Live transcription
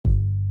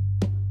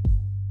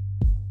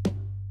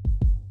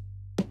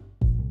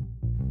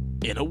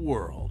In a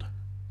world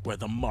where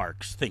the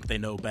marks think they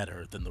know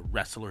better than the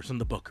wrestlers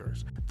and the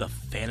bookers, the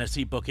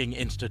Fantasy Booking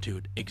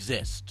Institute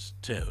exists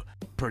to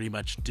pretty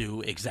much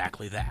do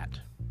exactly that.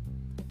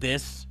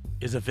 This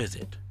is a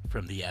visit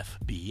from the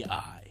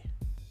FBI.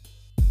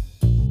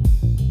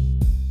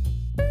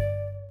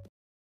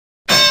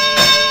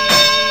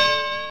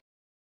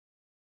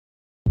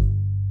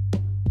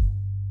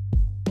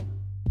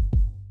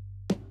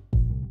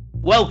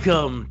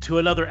 Welcome to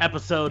another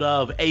episode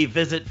of A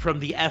Visit from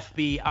the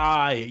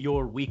FBI,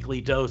 your weekly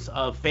dose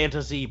of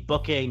fantasy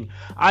booking.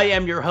 I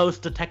am your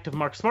host, Detective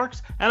Mark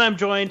Smarks, and I'm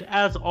joined,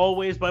 as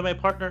always, by my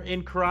partner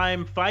in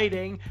crime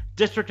fighting,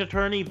 District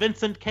Attorney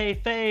Vincent K.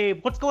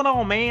 Fabe. What's going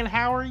on, man?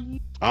 How are you?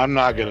 I'm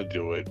not going to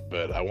do it,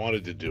 but I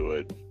wanted to do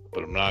it,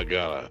 but I'm not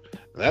going to.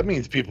 That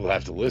means people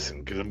have to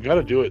listen, because I'm going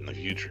to do it in the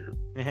future.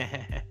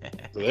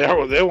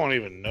 So they won't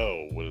even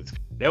know what it's.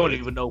 They won't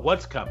even know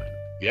what's coming.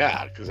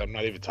 Yeah, because I'm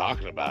not even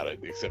talking about it,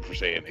 except for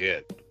saying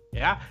it.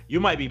 Yeah, you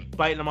might be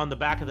biting them on the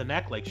back of the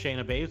neck like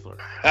Shayna Baszler.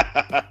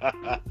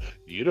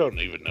 You don't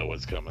even know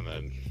what's coming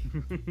then.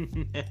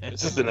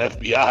 This is an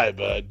FBI,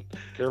 bud.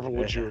 Careful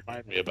what you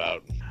remind me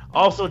about.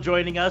 Also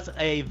joining us,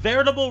 a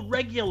veritable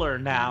regular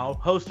now,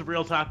 host of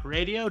Real Talk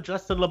Radio,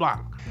 Justin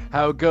LeBlanc.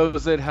 How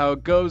goes it? How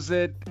goes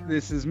it?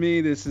 This is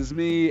me,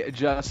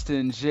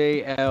 Justin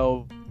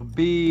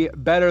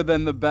JLB. Better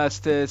than the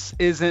bestest.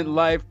 Isn't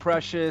life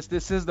precious?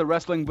 This is the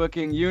Wrestling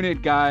Booking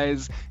Unit,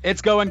 guys.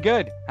 It's going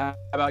good. How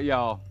about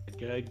y'all?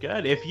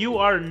 Good. If you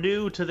are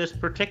new to this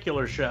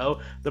particular show,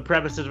 the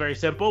premise is very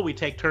simple. We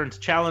take turns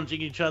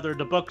challenging each other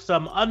to book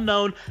some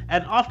unknown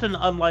and often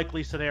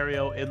unlikely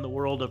scenario in the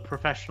world of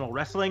professional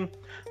wrestling.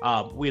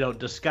 We don't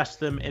discuss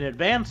them in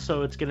advance,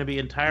 so it's going to be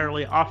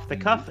entirely off the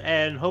cuff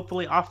and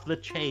hopefully off the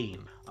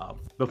chain.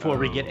 Before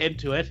we get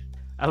into it,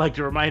 I'd like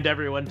to remind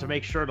everyone to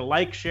make sure to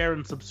like, share,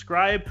 and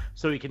subscribe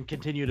so we can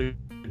continue to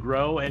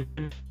grow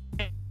and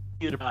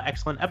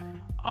excellent episode.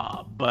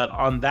 But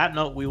on that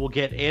note, we will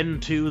get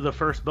into the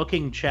first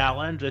booking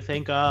challenge. I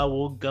think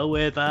we'll go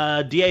with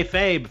D.A.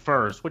 Fabe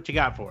first. What you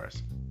got for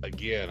us?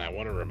 Again, I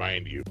want to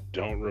remind you,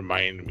 don't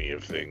remind me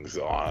of things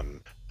on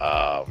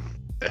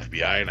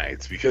FBI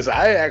nights, because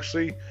I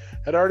actually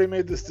had already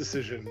made this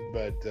decision,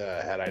 but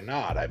had I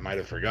not, I might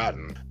have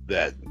forgotten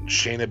that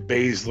Shayna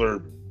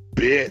Baszler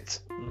bit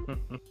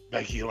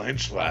Becky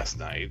Lynch last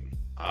night.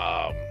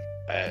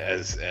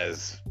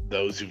 As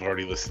those who've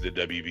already listened to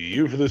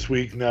WBU for this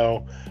week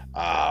know,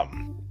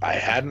 I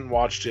hadn't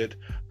watched it.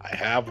 I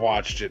have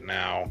watched it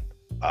now.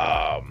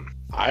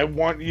 I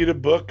want you to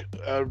book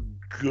a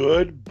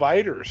good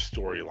biter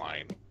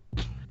storyline.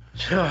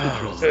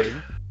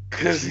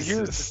 Because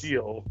here's the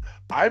deal.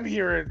 I'm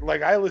hearing,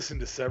 like, I listened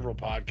to several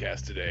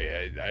podcasts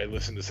today. I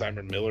listened to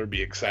Simon Miller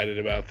be excited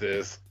about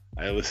this.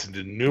 I listened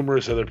to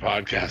numerous other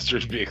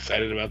podcasters be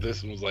excited about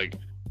this and was like,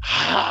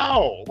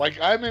 how? Like,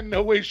 I'm in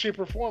no way, shape,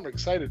 or form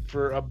excited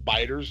for a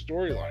biter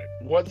storyline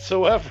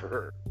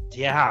whatsoever.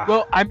 Yeah.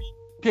 Well, I mean,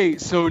 okay,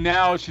 so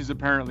now she's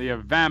apparently a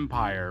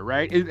vampire,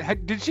 right?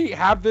 Did she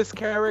have this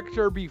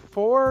character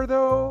before,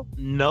 though?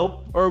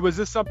 Nope. Or was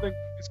this something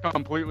that's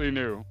completely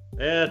new?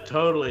 Yeah,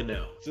 totally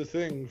new. It's a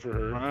thing for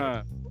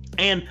her.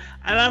 And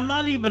I'm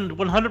not even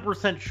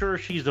 100% sure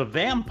she's a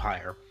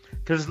vampire,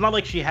 because it's not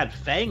like she had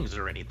fangs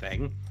or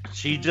anything.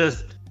 She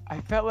just,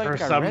 I felt like for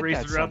I some read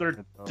reason that or other,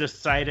 something,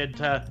 decided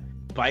to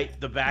bite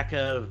the back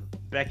of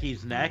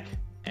Becky's neck.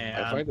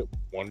 And I find it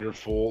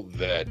wonderful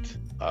that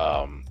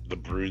the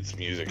Brood's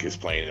music is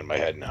playing in my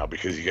head now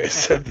because you guys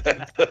said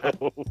that.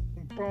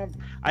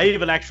 I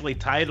even actually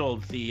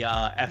titled the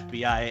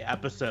FBI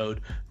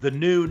episode "The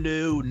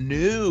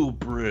New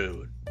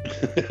Brood."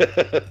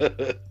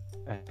 They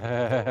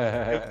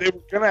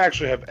were gonna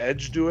actually have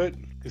Edge do it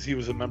because he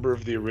was a member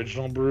of the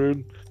original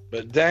Brood,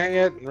 but dang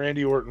it,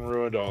 Randy Orton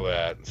ruined all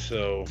that.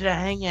 So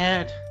dang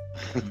it!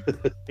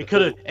 It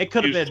could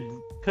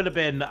have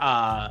been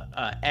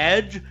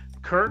Edge,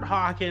 Kurt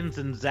Hawkins,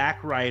 and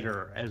Zack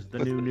Ryder as the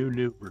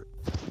new Brood.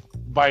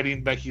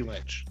 Biting Becky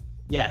Lynch.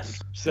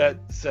 Yes.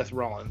 Seth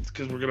Rollins,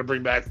 because we're gonna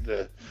bring back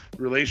the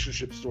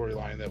relationship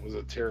storyline that was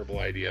a terrible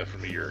idea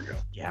from a year ago.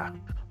 Yeah.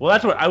 Well,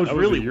 that's what I was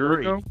really a year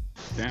worried. ago?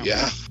 Damn.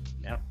 Yeah.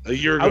 A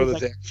year ago that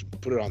they actually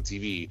put it on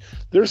TV.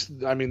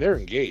 They're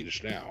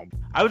engaged now.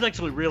 I was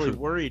actually really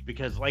worried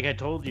because, like I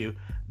told you,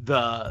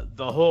 the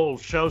whole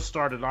show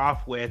started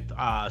off with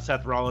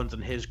Seth Rollins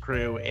and his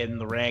crew in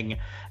the ring,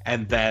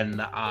 and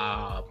then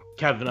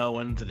Kevin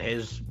Owens and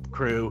his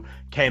crew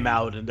came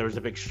out, and there was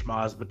a big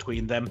schmoz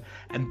between them,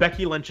 and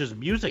Becky Lynch's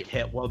music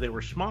hit while they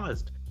were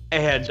schmozzed.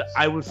 And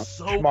I was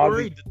so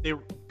worried that they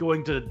were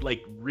going to,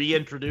 like,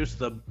 reintroduce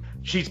them.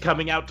 She's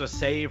coming out to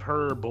save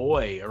her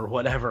boy or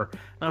whatever.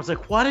 And I was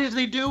like, what is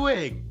he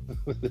doing?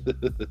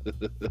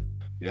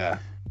 Yeah.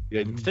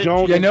 It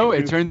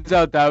turns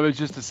out that was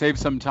just to save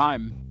some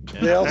time.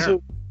 Yeah,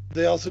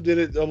 they also did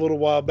it a little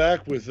while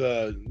back with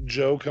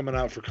Joe coming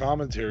out for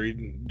commentary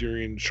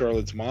during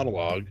Charlotte's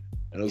monologue.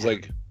 And it was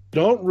like,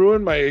 don't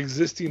ruin my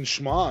existing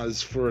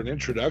schmaz for an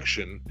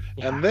introduction,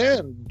 and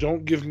then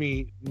don't give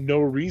me no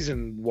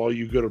reason while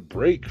you go to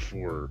break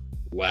for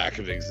lack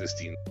of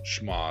existing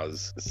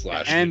schmaz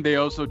 / And they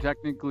also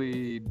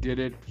technically did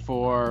it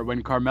for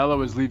when Carmella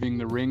was leaving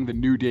the ring. The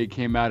New Day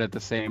came out at the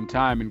same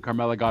time, and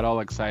Carmella got all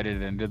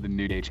excited and did the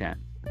New Day chant.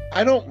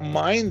 I don't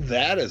mind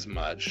that as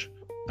much.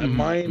 I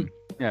mind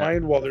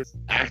while there's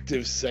an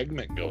active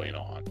segment going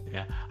on.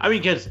 Yeah, I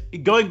mean, because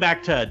going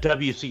back to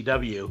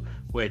WCW,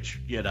 which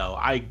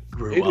I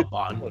grew up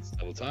on, all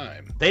the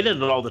time. They did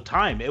it all the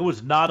time. It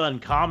was not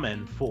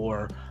uncommon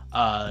for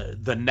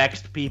the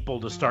next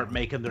people to start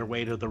making their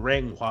way to the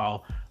ring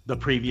while the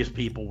previous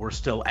people were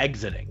still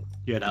exiting.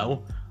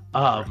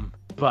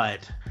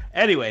 But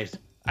anyways,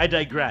 I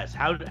digress.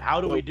 How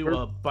do we do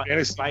a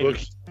fantasy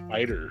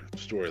fighter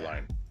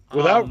storyline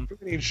without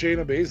ruining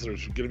Shayna Baszler?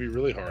 It's going to be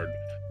really hard.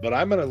 But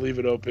I'm going to leave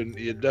it open.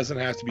 It doesn't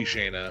have to be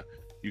Shayna.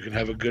 You can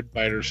have a good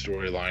fighter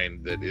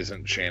storyline that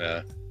isn't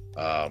Shayna.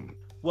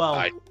 Well,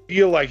 I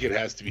feel like it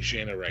has to be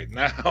Shayna right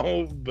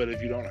now, but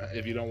if you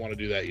don't want to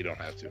do that, you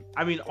don't have to.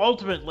 I mean,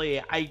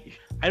 ultimately, I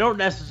don't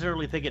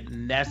necessarily think it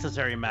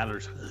necessarily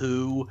matters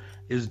who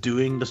is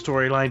doing the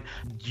storyline.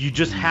 You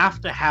just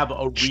have to have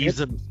a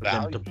reason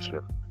for them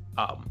to.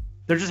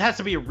 There just has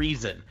to be a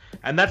reason,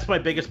 and that's my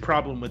biggest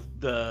problem with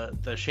the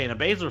Shayna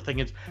Baszler thing.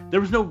 Is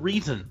there was no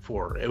reason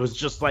for it. It was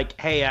just like,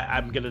 hey,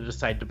 I'm gonna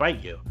decide to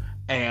bite you,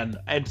 and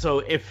so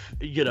if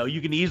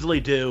you can easily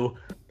do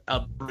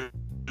a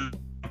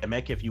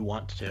gimmick if you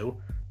want to,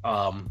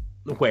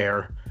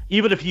 where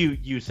even if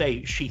you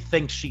say she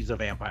thinks she's a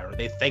vampire,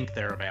 they think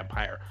they're a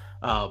vampire,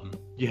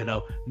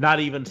 not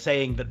even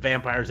saying that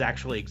vampires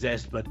actually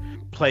exist, but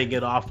playing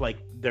it off like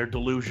they're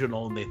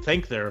delusional and they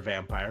think they're a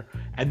vampire,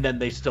 and then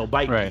they still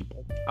bite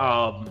people.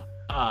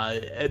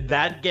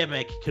 That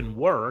gimmick can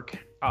work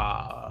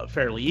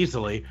fairly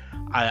easily.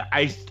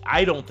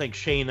 I don't think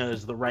Shayna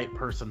is the right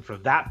person for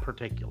that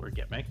particular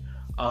gimmick.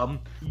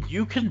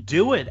 You can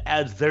do it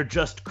as they're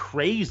just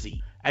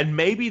crazy. And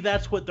maybe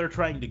that's what they're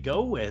trying to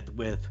go with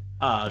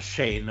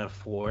Shayna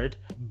for it.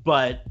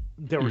 But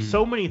there were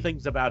so many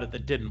things about it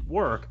that didn't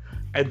work.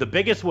 And the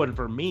biggest one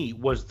for me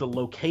was the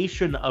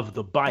location of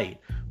the bite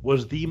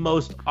was the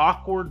most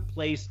awkward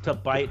place to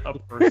bite a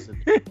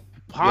person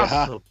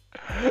possible.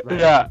 Right?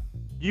 Yeah.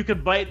 You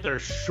can bite their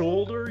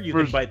shoulder. You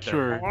can bite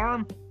their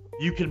arm.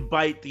 You can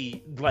bite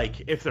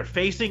if they're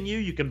facing you,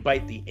 you can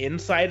bite the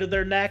inside of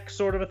their neck,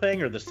 sort of a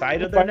thing, or the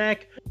side of their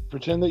neck.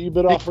 Pretend that you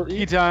bit off her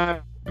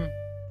ear.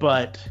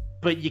 But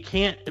you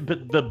can't.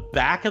 But the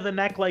back of the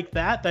neck like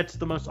that's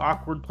the most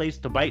awkward place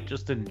to bite,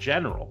 just in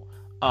general.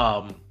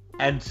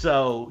 And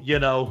so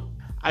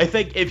I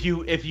think if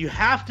you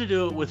have to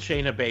do it with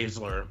Shayna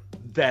Baszler,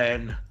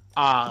 then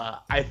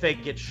I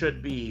think it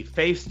should be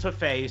face to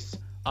face.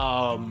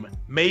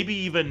 Maybe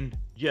even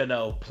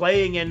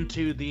playing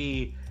into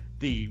the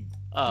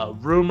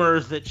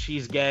rumors that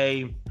she's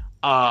gay,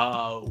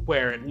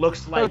 where it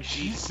looks like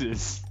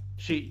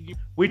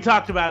we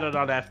talked about it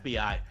on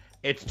FBI.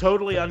 It's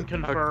totally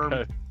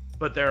unconfirmed,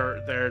 but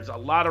there's a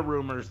lot of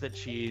rumors that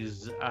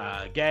she's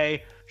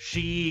gay.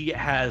 She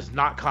has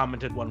not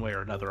commented one way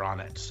or another on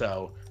it,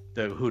 so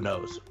who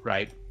knows,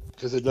 right?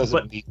 Because it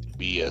doesn't need to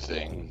be a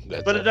thing.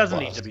 But it doesn't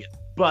need to be.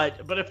 But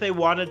if they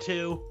wanted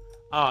to,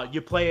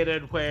 you play it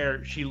in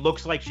where she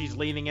looks like she's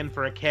leaning in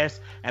for a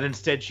kiss, and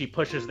instead she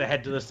pushes the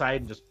head to the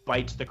side and just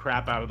bites the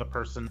crap out of the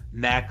person's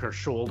neck or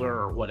shoulder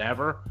or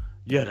whatever.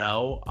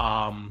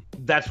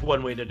 That's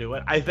one way to do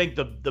it. I think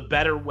the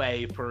better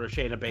way for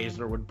Shayna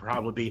Baszler would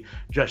probably be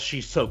just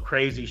she's so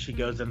crazy she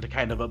goes into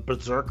kind of a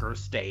berserker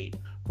state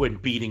when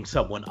beating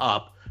someone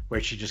up,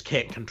 where she just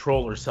can't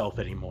control herself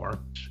anymore.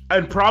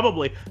 And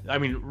probably, I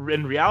mean,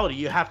 in reality,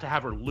 you have to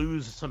have her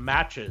lose some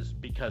matches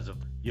because of,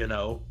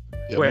 more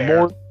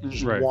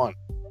than one.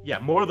 Yeah,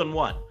 more than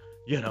one.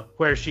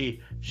 Where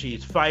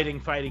she's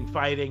fighting,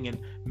 and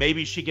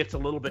maybe she gets a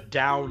little bit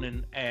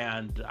down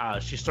and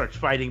she starts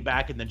fighting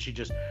back, and then she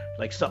just,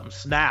 something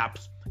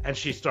snaps, and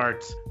she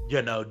starts,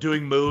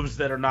 doing moves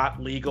that are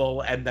not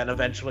legal, and then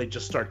eventually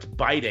just starts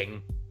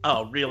biting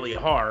really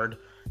hard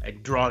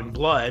and drawing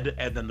blood,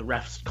 and then the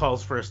ref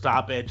calls for a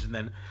stoppage, and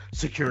then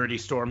security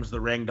storms the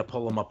ring to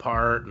pull them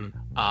apart, and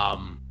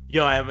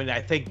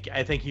I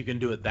think you can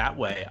do it that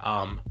way.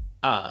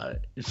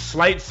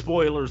 Slight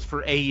spoilers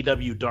for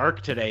AEW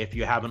Dark today if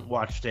you haven't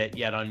watched it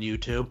yet on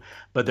YouTube,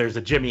 but there's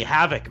a Jimmy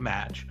Havoc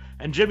match,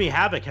 and Jimmy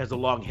Havoc has a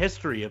long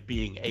history of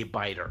being a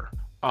biter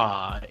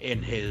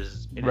in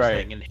his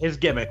thing, and his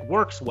gimmick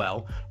works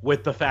well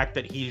with the fact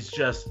that he's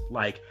just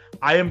like,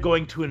 I am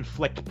going to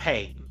inflict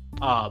pain.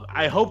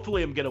 I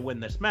hopefully am going to win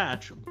this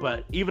match,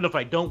 but even if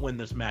I don't win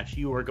this match,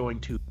 you are going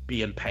to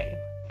be in pain.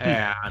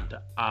 And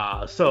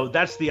so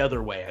that's the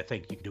other way I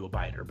think you can do a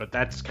biter, but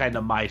that's kind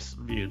of my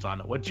views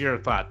on it. What's your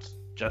thoughts,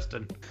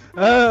 Justin?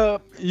 I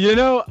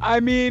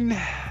mean,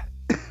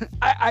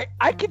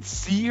 I could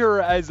see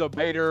her as a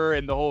biter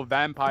and the whole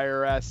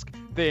vampire-esque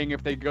thing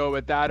if they go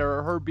with that,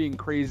 or her being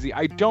crazy.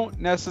 I don't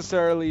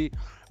necessarily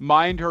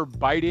mind her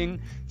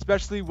biting,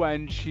 especially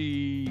when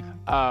she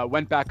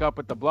went back up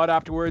with the blood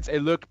afterwards. It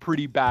looked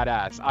pretty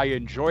badass. I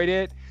enjoyed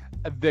it.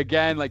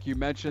 Again, like you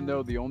mentioned,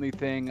 though, the only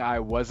thing I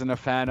wasn't a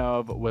fan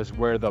of was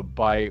where the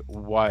bite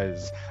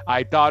was.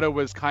 I thought it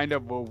was kind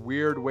of a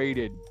weird way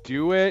to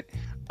do it.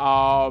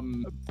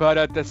 But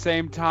at the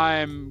same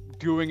time,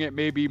 doing it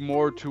maybe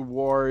more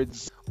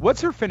towards,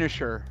 what's her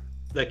finisher?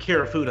 The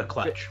Kirifuda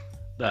clutch.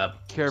 The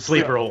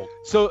sleeper hold.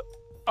 So,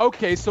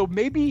 okay, so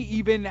maybe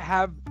even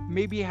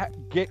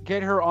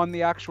get her on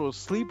the actual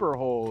sleeper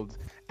hold,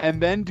 and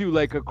then do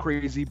like a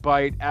crazy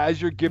bite as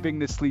you're giving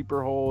the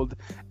sleeper hold,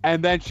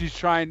 and then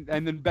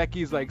and then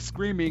Becky's like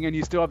screaming, and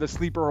you still have the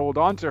sleeper hold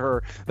onto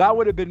her. That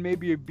would have been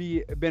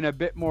been a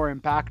bit more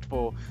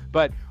impactful.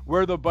 But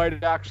where the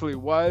bite actually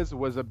was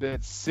a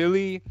bit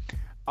silly.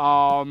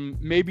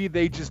 Maybe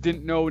they just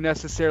didn't know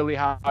necessarily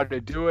how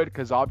to do it,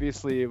 because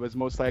obviously it was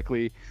most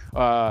likely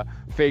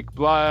fake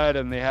blood,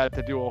 and they had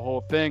to do a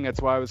whole thing.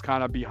 That's why it was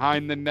kind of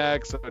behind the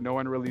neck, so no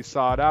one really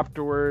saw it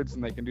afterwards,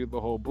 and they can do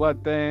the whole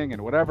blood thing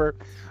and whatever.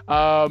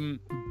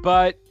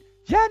 But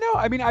yeah, no,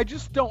 I mean, I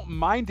just don't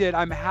mind it.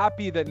 I'm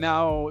happy that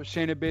now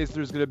Shayna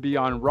Baszler is going to be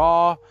on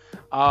Raw.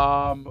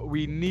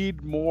 We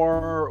need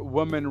more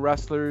women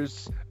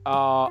wrestlers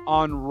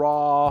on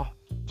Raw,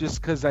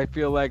 just because I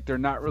feel like they're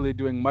not really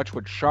doing much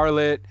with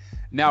Charlotte.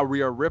 Now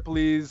Rhea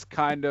Ripley's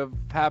kind of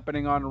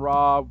happening on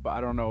Raw.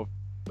 I don't know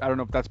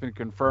if that's been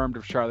confirmed,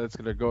 if Charlotte's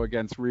going to go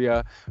against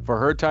Rhea for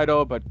her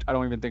title, but I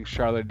don't even think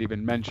Charlotte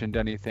even mentioned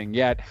anything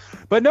yet.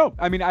 But no,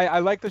 I mean, I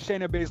like the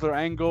Shayna Baszler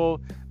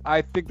angle.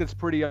 I think that's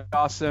pretty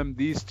awesome.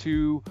 These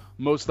two,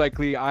 most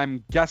likely,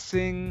 I'm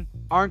guessing,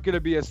 aren't going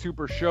to be a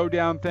Super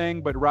Showdown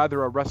thing, but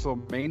rather a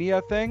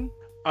WrestleMania thing.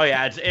 Oh,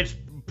 yeah, it's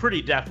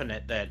pretty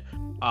definite that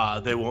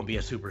they won't be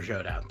a Super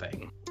Showdown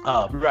thing.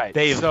 Right.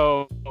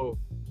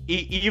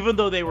 Even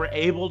though they were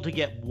able to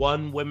get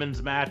one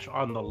women's match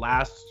on the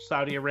last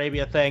Saudi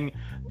Arabia thing,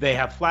 they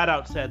have flat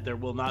out said there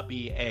will not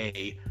be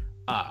a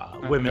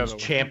women's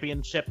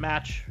championship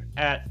match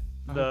at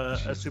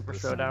a Super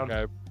Showdown.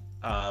 Okay.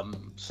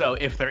 So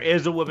if there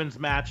is a women's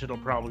match, it'll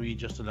probably be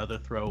just another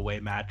throwaway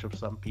match of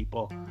some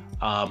people.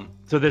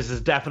 So this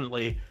is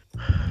definitely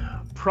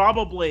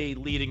probably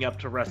leading up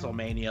to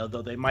WrestleMania,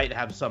 though they might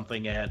have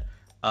something at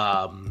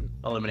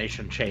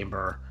Elimination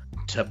Chamber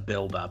to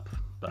build up,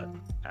 but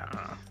I don't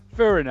know.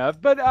 Fair enough,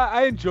 but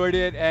I enjoyed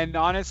it, and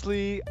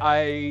honestly,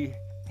 I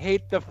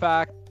hate the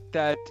fact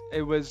that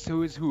it was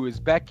who is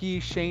Becky,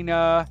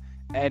 Shayna,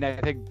 and I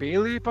think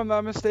Bayley, if I'm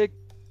not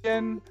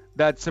mistaken.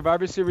 That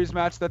Survivor Series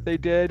match that they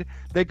did,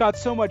 they got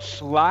so much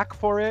slack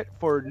for it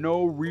for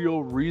no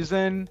real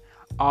reason.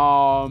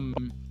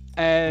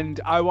 And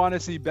I want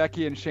to see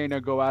Becky and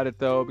Shayna go at it,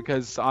 though,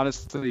 because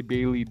honestly,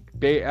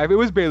 it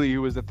was Bayley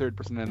who was the third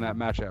person in that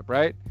matchup,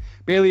 right?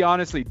 Bayley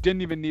honestly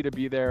didn't even need to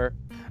be there.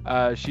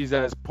 She's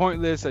as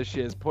pointless as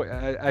she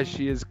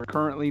is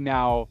currently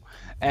now,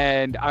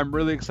 and I'm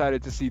really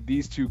excited to see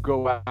these two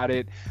go at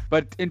it.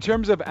 But in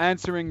terms of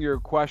answering your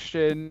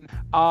question,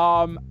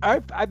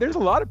 there's a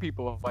lot of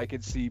people I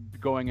could see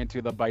going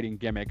into the biting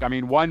gimmick. I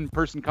mean, one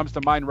person comes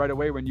to mind right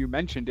away when you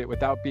mentioned it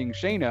without being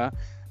Shayna,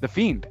 The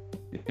Fiend.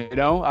 You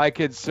know, I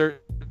could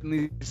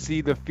certainly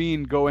see The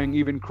Fiend going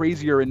even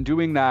crazier and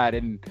doing that,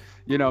 and,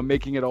 you know,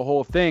 making it a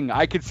whole thing.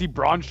 I could see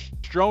Braun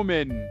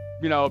Strowman,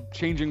 you know,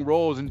 changing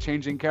roles and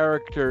changing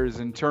characters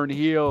and turn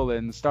heel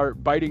and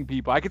start biting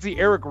people. I could see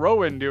Eric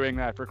Rowan doing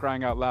that, for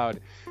crying out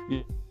loud.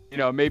 You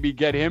know, maybe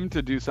get him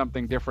to do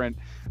something different.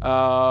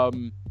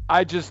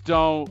 I just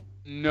don't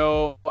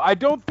know. I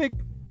don't think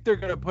they're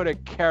going to put a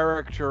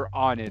character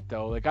on it,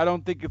 though. Like, I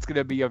don't think it's going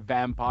to be a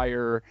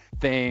vampire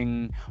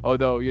thing,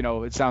 although, you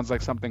know, it sounds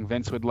like something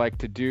Vince would like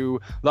to do.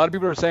 A lot of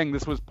people are saying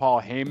this was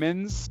Paul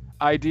Heyman's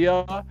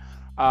idea,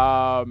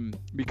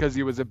 because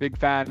he was a big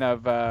fan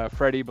of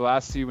Freddie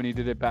Blassie when he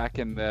did it back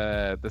in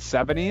the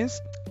 70s.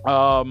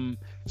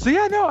 So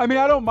yeah, no, I mean,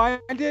 I don't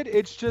mind it.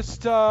 It's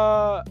just,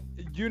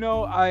 you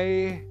know,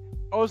 I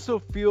also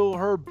feel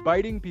her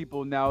biting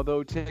people now,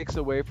 though, takes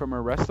away from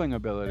her wrestling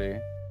ability.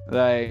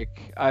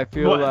 Like, I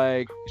feel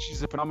like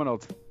she's a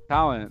phenomenal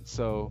talent,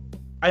 so...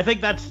 I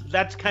think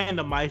that's kind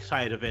of my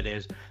side of it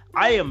is,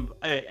 I am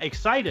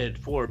excited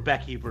for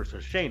Becky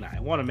versus Shayna. I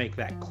want to make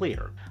that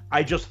clear.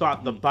 I just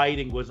thought the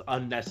biting was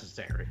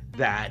unnecessary.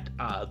 That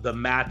the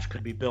match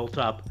could be built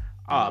up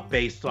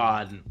based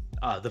on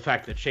the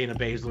fact that Shayna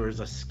Baszler is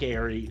a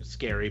scary,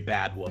 scary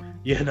bad woman.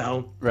 You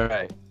know?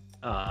 Right.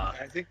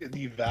 I think it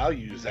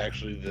devalues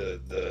actually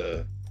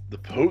the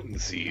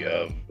potency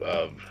of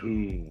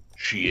who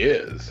she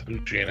is, who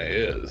Shayna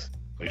is.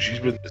 Like, she's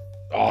been this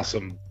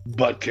awesome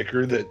butt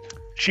kicker that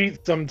cheats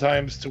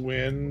sometimes to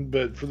win,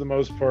 but for the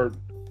most part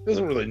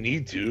doesn't really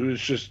need to.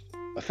 It's just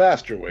a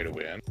faster way to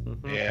win.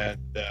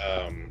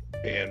 Mm-hmm.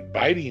 And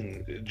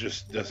biting, it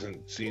just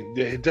doesn't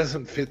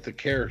fit the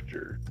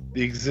character,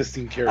 the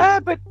existing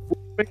character.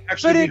 But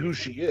actually be who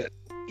she is.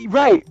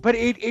 Right, but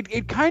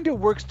it kind of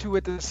works too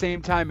at the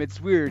same time. It's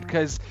weird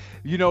because,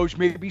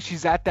 maybe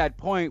she's at that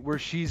point where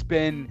she's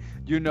been,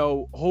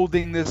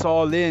 holding this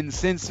all in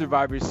since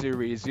Survivor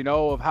Series,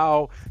 of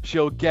how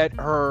she'll get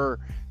her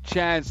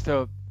chance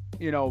to,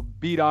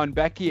 beat on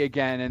Becky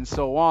again and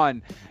so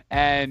on.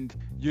 And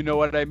you know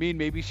what I mean?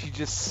 Maybe she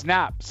just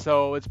snaps.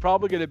 So it's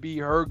probably going to be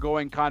her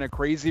going kind of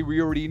crazy.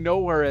 We already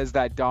know her as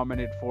that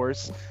dominant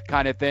force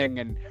kind of thing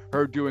and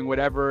her doing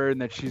whatever and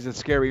that she's a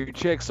scary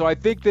chick. So I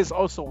think this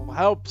also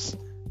helps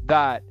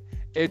that.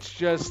 It's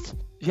just,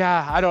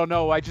 I don't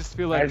know. I just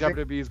feel like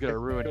WWE is going to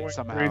ruin it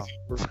somehow. Crazy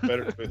works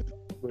better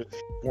with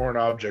foreign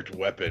object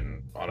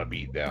weapon on a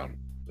beatdown.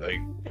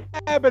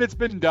 But it's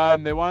been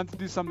done. They wanted to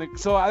do something.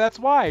 So that's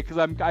why, because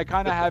I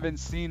kind of haven't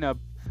seen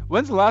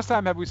When's the last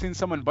time have we seen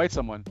someone bite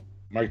someone?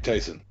 Mike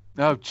Tyson.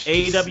 Oh,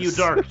 Jesus. AEW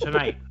Dark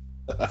tonight.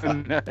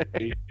 Tonight.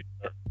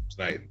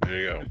 There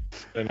you go.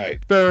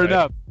 Tonight. Fair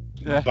enough.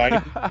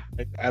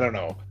 I don't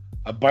know.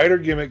 A biter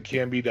gimmick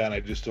can be done.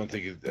 I just don't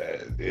think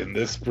in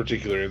this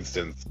particular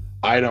instance,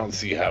 I don't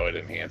see how it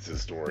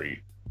enhances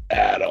story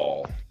at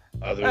all.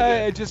 Other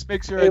than it just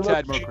makes her a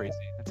tad more crazy.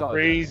 That's all.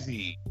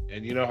 Crazy.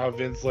 And you know how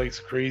Vince likes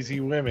crazy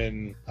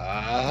women.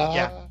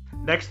 Yeah.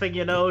 Next thing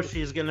you know,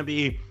 she's going to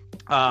be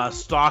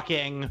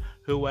stalking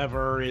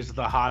whoever is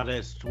the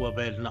hottest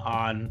woman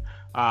on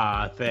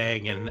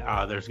thing, and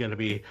there's going to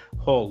be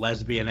a whole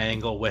lesbian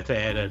angle with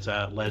it as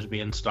a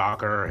lesbian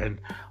stalker, and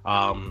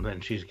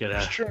she's going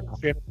to... Sure,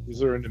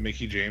 is her into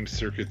Mickey James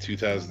circa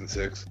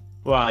 2006?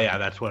 Well, yeah,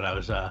 that's what I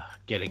was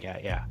getting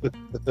at, yeah.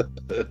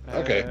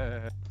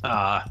 Okay.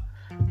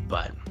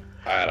 But...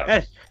 I don't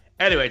know.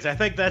 Anyways, I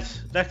think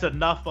that's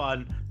enough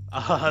on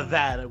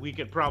that. We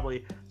could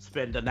probably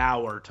spend an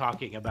hour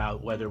talking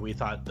about whether we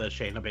thought the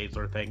Shayna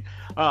Baszler thing,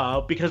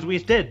 because we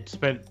did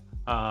spend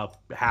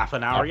half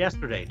an hour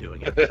yesterday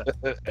doing it.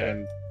 So.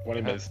 And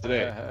 20 minutes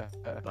today.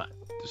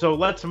 So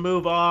let's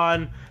move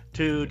on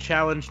to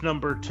challenge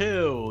number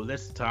 2.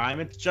 This time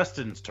it's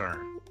Justin's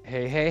turn.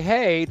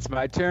 Hey, it's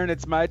my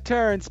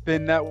turn.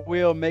 Spin that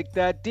wheel, make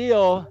that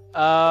deal.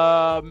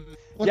 Okay.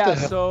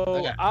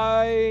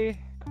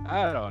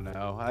 I don't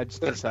know. I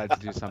just decided to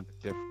do something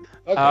different.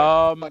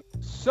 Okay.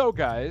 So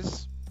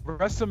guys,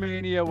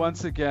 WrestleMania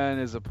once again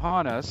is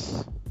upon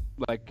us,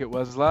 like it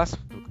was last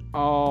week.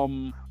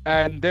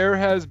 And there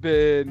has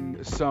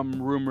been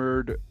some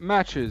rumored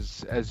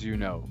matches, as you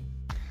know.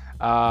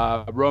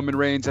 Roman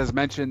Reigns has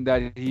mentioned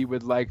that he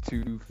would like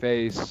to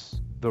face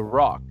The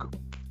Rock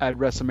at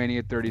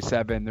WrestleMania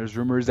 37. There's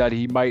rumors that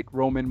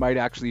Roman might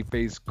actually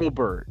face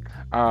Goldberg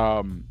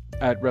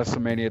at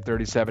WrestleMania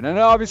 37. And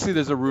obviously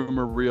there's a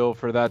rumor reel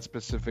for that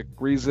specific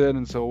reason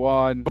and so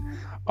on.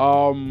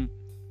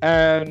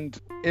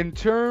 And in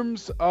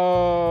terms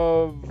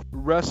of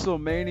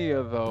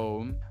WrestleMania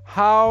though,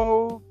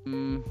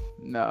 no,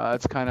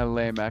 that's kind of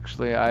lame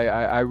actually.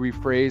 I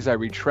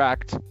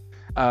retract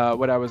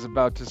what I was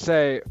about to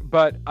say,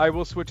 but I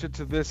will switch it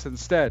to this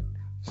instead.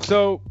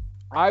 So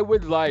I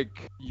would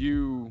like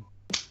you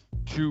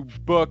to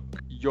book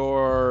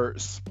your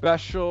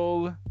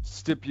special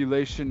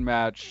stipulation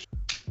match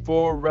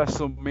for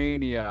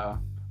WrestleMania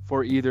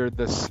for either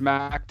the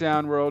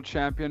SmackDown World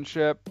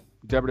Championship,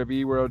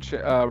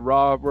 WWE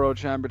Raw World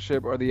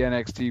Championship, or the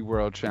NXT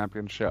World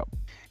Championship.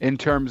 In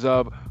terms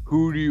of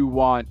who do you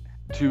want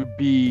to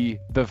be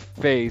the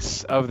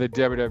face of the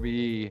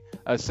WWE,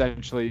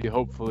 essentially,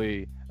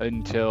 hopefully,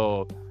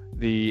 until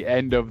the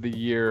end of the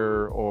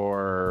year,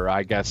 or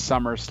I guess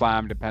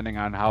SummerSlam, depending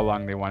on how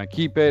long they want to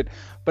keep it.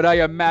 But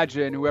I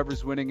imagine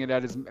whoever's winning it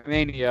at his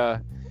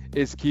Mania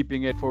is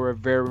keeping it for a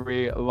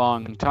very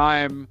long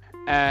time.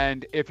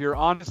 And if you're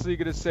honestly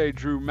going to say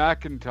Drew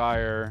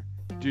McIntyre,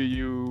 do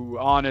you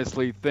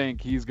honestly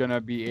think he's going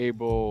to be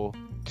able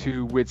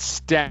to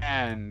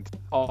withstand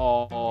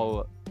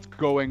all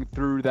going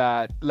through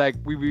that? Like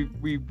we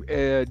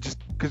just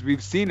because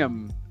we've seen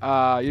him,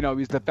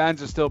 the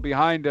fans are still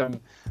behind him,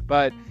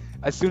 but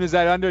as soon as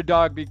that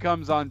underdog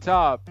becomes on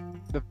top,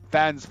 the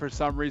fans for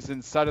some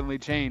reason suddenly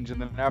change, and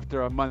then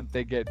after a month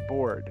they get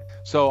bored.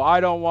 So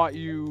I don't want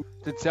you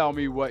to tell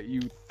me what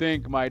you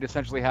think might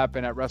essentially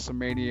happen at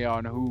WrestleMania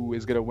on who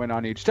is going to win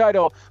on each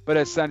title, but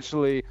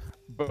essentially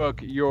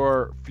book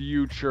your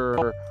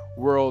future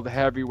world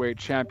heavyweight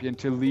champion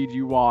to lead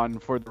you on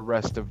for the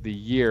rest of the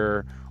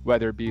year,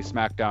 whether it be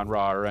SmackDown,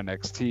 Raw, or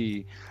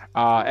NXT.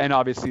 And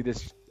obviously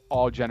this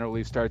all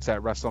generally starts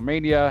at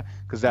WrestleMania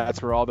because that's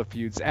where all the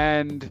feuds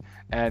end,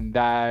 and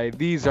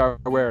these are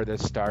where the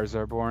stars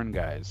are born,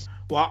 guys.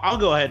 Well, I'll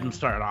go ahead and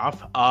start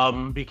off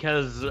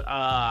because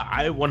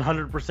I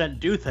 100%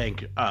 do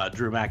think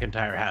Drew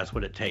McIntyre has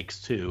what it takes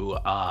to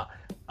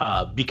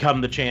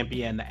become the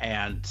champion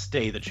and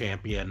stay the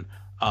champion,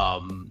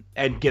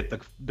 and get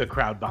the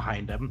crowd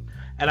behind him.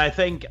 And I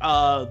think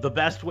the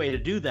best way to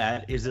do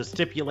that is a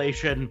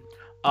stipulation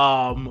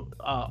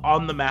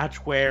on the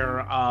match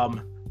where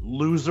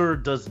loser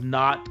does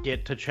not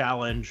get to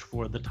challenge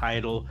for the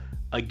title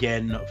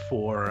again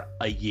for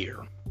a year.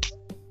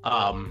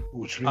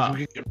 Which means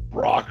we can get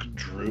Brock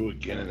Drew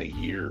again in a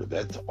year.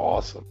 That's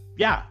awesome.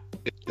 Yeah,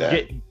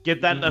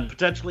 Get that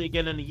potentially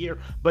again in a year.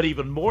 But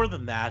even more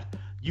than that,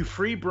 you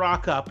free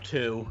Brock up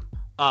to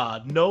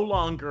no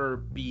longer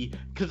be,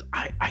 because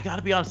I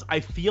gotta be honest, I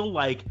feel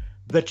like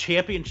the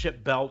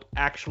championship belt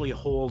actually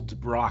holds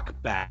Brock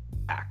back.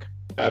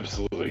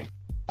 Absolutely.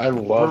 I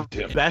loved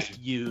him. Best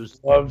used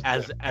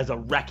as a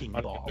wrecking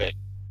ball.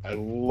 I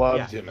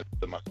loved him at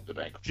the Money in the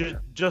Bank.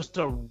 Just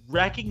a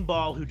wrecking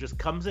ball who just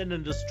comes in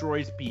and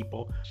destroys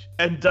people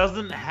and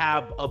doesn't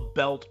have a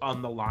belt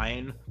on the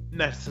line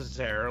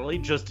necessarily.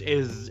 Just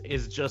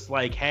is just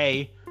like,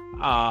 hey,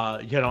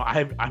 I'm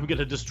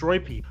gonna destroy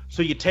people.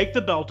 So you take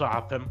the belt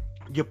off him,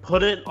 you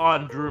put it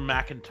on Drew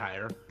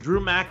McIntyre. Drew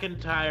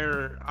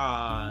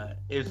McIntyre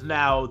is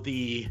now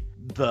the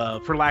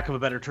for lack of a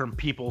better term,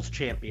 people's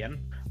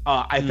champion.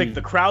 I think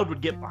the crowd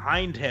would get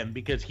behind him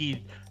because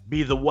he'd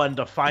be the one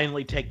to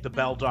finally take the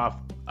belt off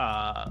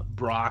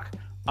Brock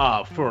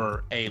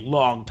for a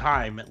long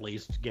time, at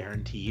least,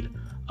 guaranteed.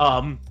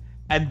 And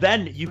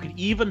then you could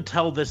even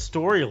tell this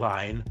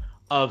storyline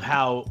of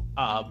how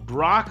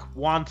Brock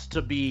wants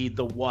to be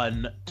the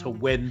one to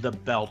win the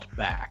belt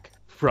back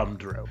from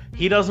Drew.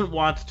 He doesn't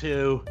want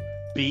to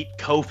beat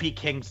Kofi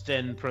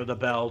Kingston for the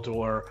belt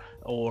or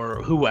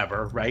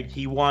whoever, right?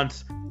 He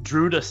wants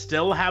Drew to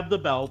still have the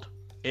belt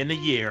in a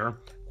year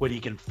when he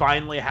can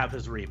finally have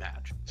his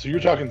rematch. So you're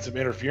talking some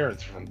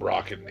interference from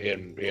Brock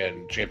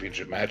in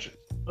championship matches.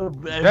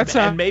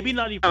 And maybe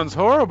not even sounds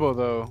horrible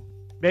though.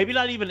 Maybe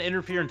not even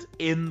interference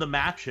in the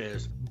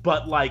matches,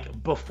 but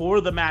like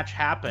before the match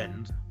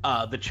happens,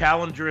 the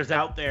challenger is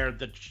out there,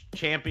 the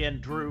champion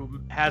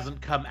Drew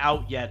hasn't come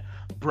out yet.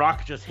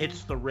 Brock just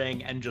hits the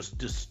ring and just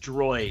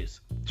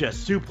destroys,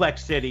 just suplex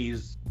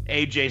cities,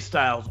 AJ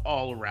Styles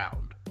all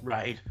around,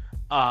 right?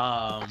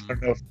 I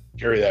don't know if I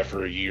carry that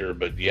for a year,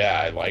 but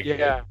yeah, I like it.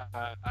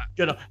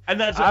 And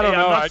that's I don't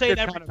know. I'm not saying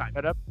every time.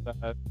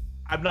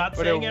 I'm not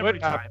saying every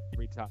time.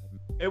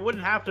 It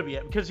wouldn't have to be,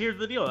 because here's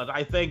the deal.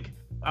 I think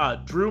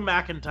Drew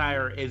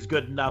McIntyre is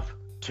good enough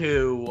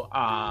to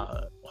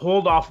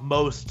hold off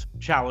most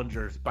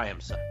challengers by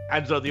himself.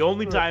 And so the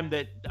only time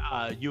that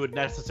you would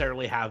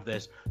necessarily have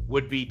this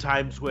would be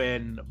times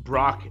when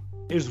Brock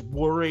is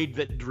worried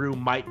that Drew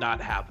might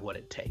not have what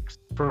it takes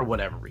for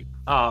whatever reason.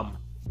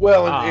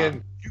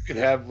 And you could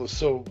have,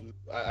 so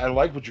I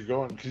like what you're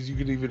going, because you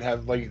could even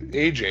have, like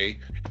AJ,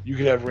 you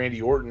could have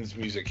Randy Orton's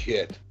music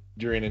hit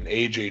during an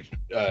AJ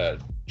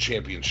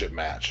championship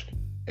match.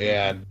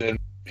 And then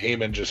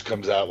Heyman just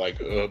comes out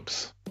like,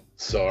 oops,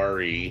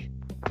 sorry.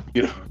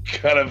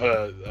 Kind of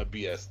a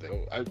BS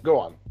thing. Go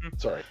on.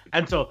 Sorry.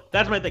 And so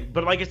that's my thing.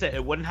 But like I said,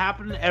 it wouldn't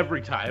happen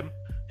every time.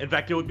 In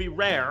fact, it would be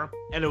rare,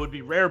 and it would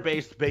be rare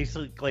based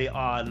basically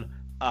on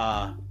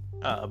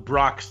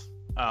Brock's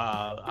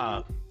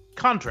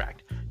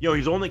contract.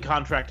 He's only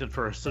contracted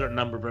for a certain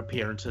number of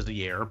appearances a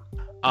year,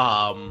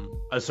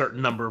 a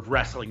certain number of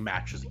wrestling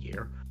matches a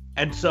year.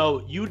 And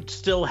so you'd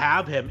still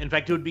have him. In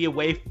fact, it would be a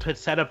way to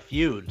set up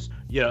feuds.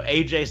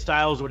 AJ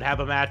Styles would have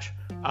a match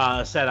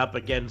set up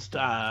against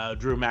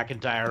Drew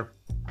McIntyre,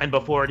 and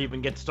before it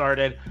even gets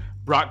started,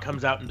 Brock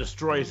comes out and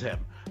destroys him.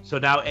 So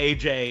now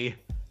AJ,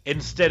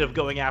 instead of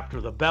going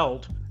after the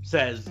belt,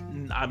 says,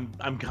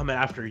 I'm coming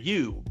after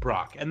you,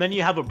 Brock. And then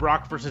you have a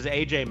Brock versus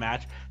AJ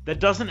match that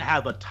doesn't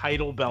have a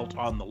title belt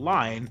on the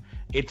line.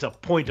 It's a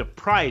point of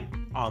pride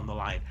on the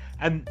line.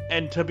 And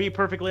to be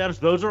perfectly honest,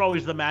 those are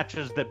always the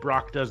matches that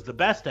Brock does the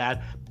best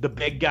at. The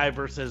big guy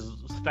versus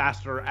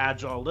faster,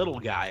 agile little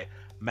guy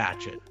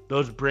matches.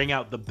 Those bring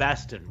out the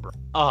best in Brock.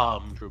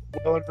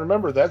 Well, and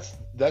remember, that's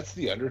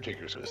the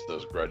Undertaker's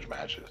those grudge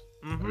matches.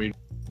 Mm-hmm. I mean,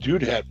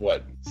 dude had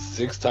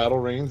 6 title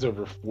reigns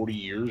over 40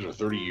 years or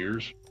 30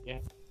 years. Yeah.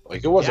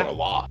 Like, it wasn't a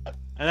lot. And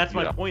that's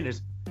my point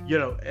is,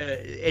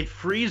 it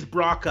frees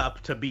Brock up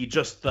to be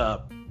just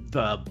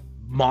the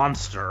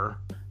monster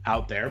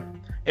out there.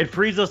 It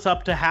frees us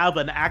up to have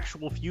an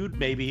actual feud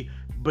maybe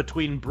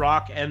between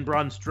Brock and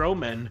Braun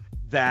Strowman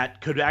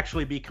that could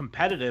actually be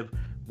competitive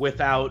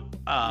without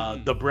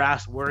the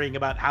brass worrying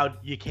about how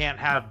you can't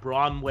have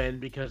Braun win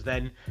because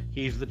then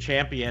he's the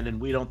champion and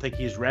we don't think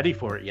he's ready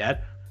for it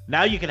yet.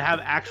 Now you can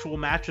have actual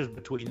matches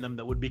between them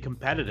that would be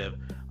competitive.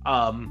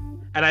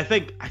 And I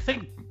think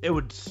it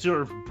would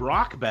serve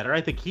Brock better. I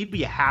think he'd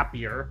be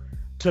happier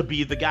to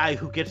be the guy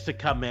who gets to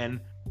come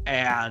in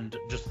and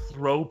just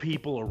throw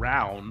people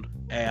around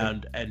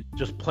and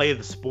just play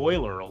the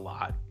spoiler a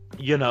lot.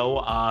 You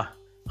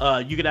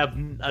could have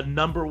a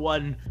number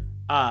one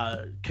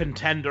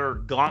contender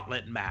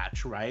gauntlet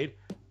match, right?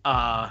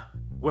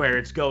 Where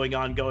it's going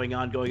on,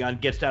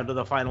 gets down to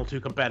the final 2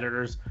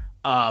 competitors.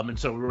 And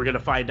so we're going to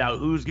find out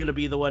who's going to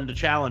be the one to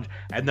challenge.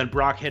 And then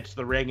Brock hits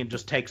the ring and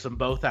just takes them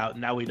both out.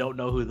 And now we don't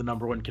know who the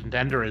number one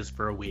contender is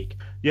for a week.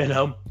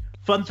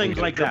 Fun things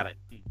like that.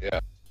 Yeah.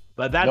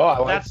 But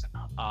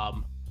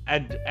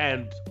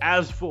and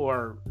as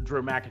for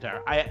Drew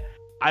McIntyre,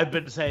 I've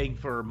been saying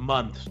for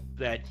months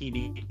that he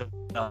needs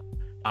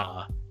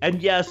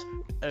and yes,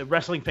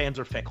 wrestling fans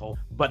are fickle,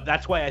 but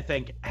that's why I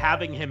think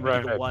having him be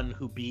the one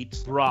who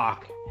beats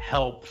Brock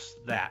helps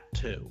that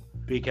too.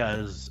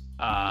 Because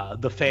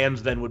the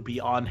fans then would be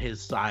on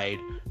his side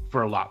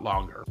for a lot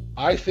longer.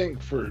 I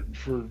think for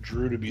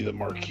Drew to be the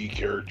marquee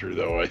character,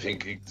 though, I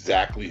think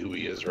exactly who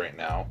he is right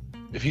now.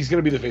 If he's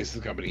going to be the face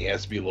of the company, he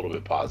has to be a little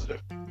bit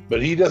positive.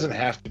 But he doesn't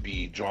have to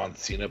be John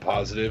Cena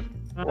positive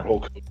or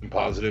Hulk Hogan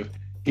positive.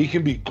 He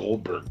can be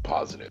Goldberg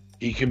positive.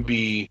 He can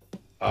be,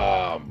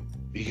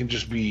 he can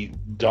just be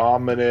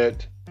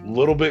dominant, a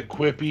little bit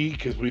quippy,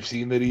 because we've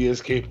seen that he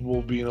is capable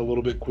of being a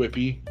little bit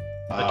quippy.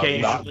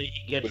 Occasionally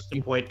he gets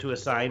to point to a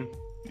sign.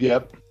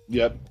 Yep.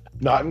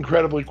 Not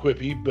incredibly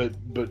quippy, but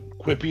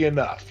quippy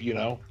enough,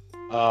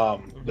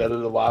 that it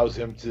allows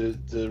him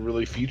to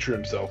really feature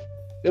himself.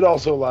 It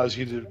also allows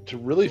you to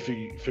really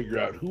figure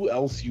out who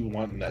else you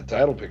want in that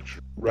title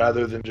picture,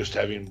 rather than just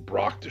having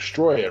Brock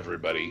destroy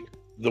everybody.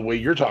 The way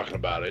you're talking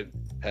about it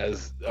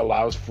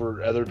allows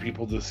for other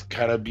people to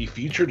kind of be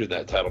featured in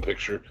that title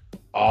picture,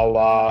 a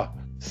la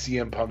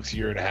CM Punk's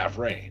year-and-a-half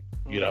reign.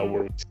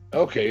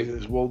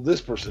 Where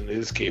this person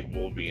is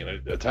capable of being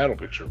a title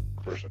picture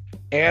person.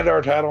 And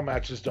our title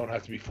matches don't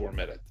have to be 4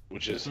 minutes,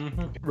 which is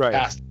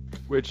fantastic.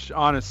 Which,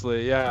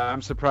 honestly, yeah,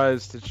 I'm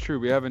surprised it's true.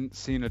 We haven't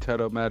seen a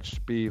title match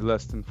be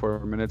less than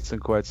 4 minutes in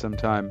quite some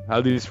time,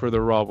 at least for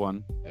the Raw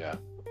one. Yeah,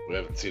 we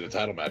haven't seen a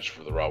title match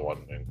for the Raw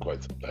one in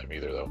quite some time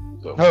either, though.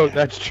 So,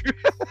 that's true.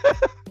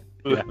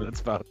 Yeah, that's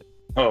about it.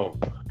 All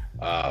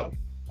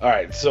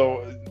right,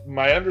 so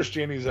my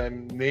understanding is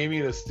I'm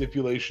naming a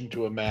stipulation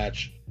to a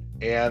match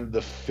and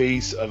the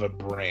face of a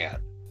brand,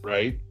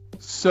 right?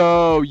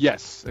 So,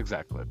 yes,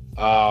 exactly.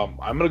 I'm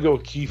going to go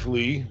with Keith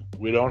Lee.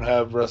 We don't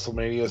have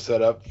WrestleMania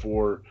set up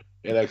for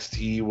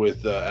NXT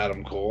with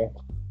Adam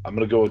Cole. I'm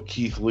going to go with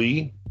Keith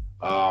Lee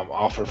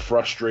off of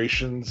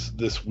frustrations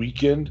this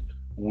weekend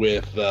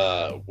with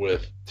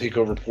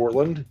TakeOver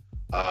Portland.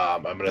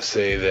 I'm going to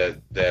say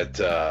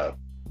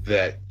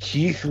that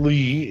Keith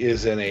Lee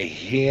is in a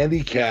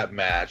handicap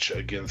match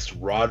against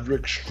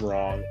Roderick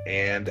Strong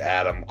and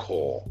Adam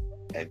Cole,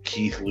 and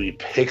Keith Lee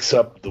picks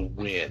up the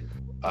win.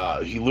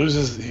 He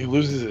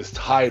loses his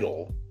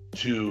title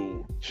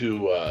to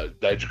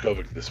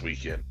Dijakovic this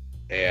weekend.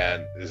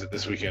 And is it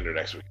this weekend or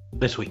next week?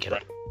 This weekend.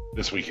 Right.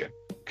 This weekend.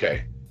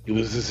 Okay. He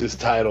loses his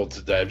title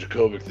to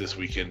Dijakovic this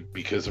weekend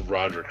because of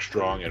Roderick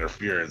Strong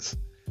interference,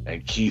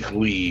 and Keith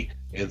Lee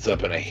ends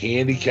up in a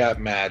handicap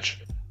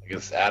match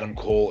against Adam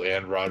Cole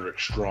and Roderick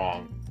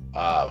Strong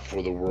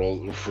for the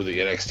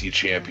NXT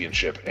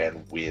Championship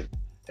and win.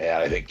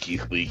 And I think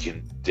Keith Lee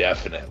can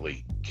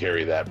definitely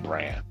carry that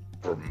brand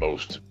for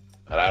most.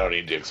 And I don't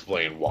need to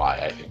explain why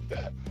I think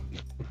that.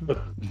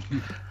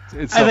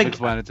 It's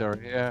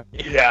self-explanatory.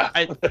 Yeah.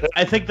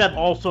 I think that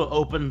also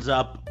opens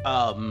up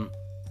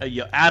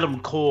Adam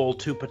Cole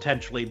to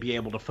potentially be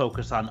able to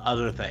focus on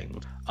other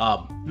things.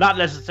 Not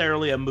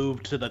necessarily a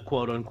move to the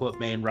quote-unquote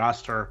main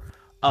roster,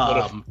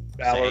 but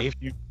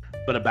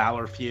a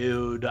Balor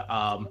feud,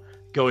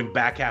 going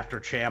back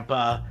after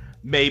Ciampa,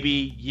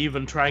 maybe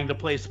even trying to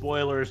play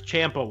spoilers.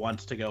 Ciampa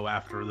wants to go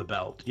after the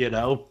belt,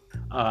 no,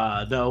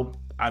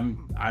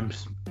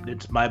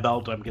 it's my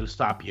belt. I'm going to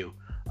stop you.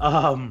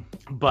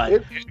 But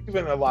it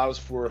even allows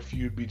for a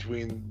feud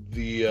between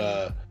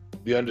the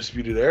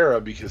Undisputed Era,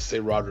 because say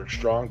Roderick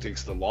Strong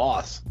takes the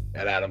loss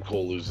and Adam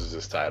Cole loses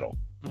his title.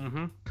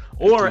 Mm-hmm.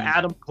 Or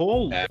Adam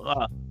Cole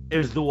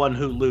is the one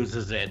who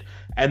loses it,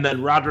 and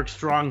then Roderick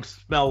Strong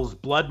smells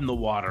blood in the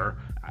water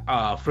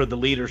for the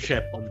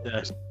leadership of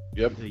the.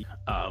 Yep.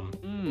 I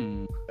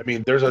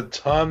mean, there's a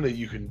ton that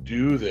you can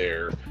do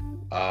there,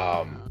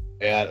 and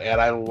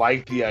I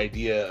like the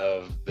idea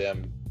of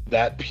them.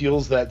 That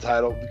peels that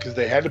title, because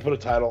they had to put a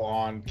title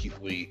on Keith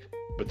Lee,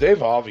 but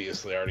they've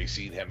obviously already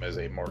seen him as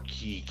a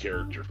marquee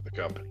character for the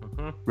company.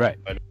 Mm-hmm. Right.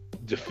 I mean,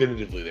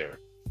 definitively there.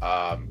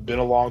 Been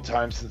a long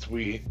time since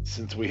we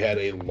had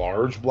a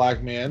large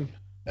black man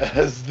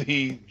as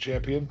the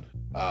champion.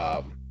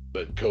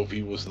 But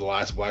Kofi was the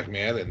last black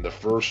man and the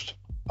first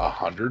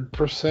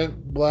 100%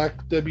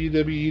 black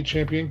WWE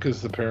champion,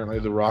 because apparently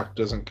The Rock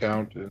doesn't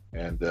count,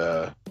 and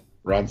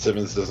Ron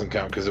Simmons doesn't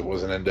count because it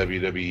wasn't in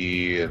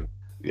WWE, and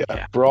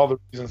yeah, for all the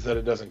reasons that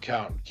it doesn't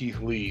count,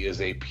 Keith Lee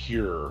is a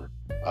pure,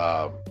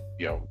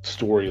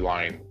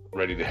 storyline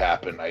ready to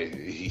happen.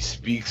 He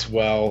speaks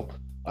well.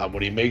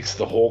 When he makes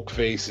the Hulk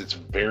face, it's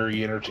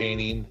very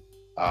entertaining.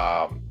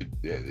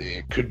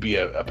 It could be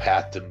a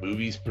path to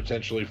movies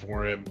potentially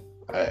for him.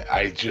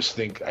 I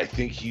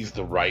think he's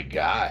the right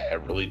guy. I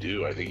really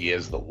do. I think he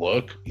has the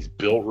look. He's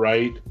built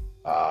right.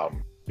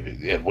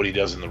 And what he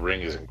does in the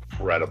ring is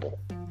incredible.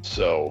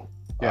 So,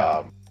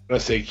 I'm going to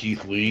say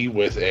Keith Lee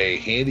with a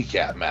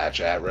handicap match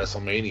at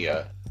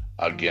WrestleMania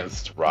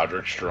against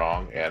Roderick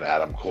Strong and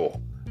Adam Cole.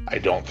 I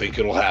don't think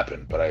it'll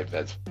happen, but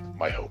that's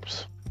my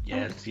hopes.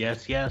 Yes.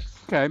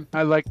 Okay,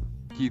 I like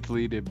Keith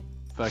Lee to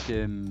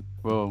fucking.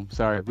 Whoa,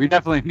 sorry. We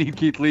definitely need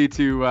Keith Lee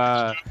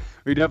to.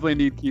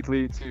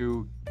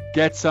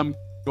 Get some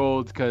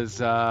gold,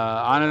 because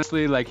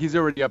honestly, like, he's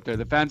already up there.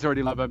 The fans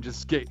already love him.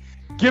 Just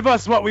give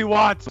us what we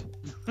want.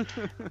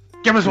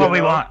 Give us what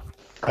we want.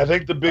 I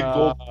think the big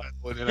gold.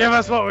 Give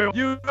us what we want.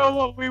 You know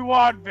what we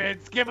want,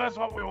 Vince. Give us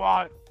what we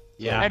want.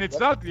 Yeah. And it's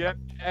not the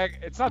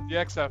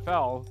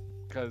XFL.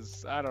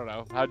 because I don't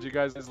know. How'd you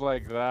guys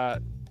like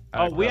that?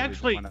 Oh, we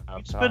actually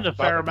spent a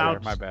fair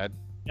amount. My bad.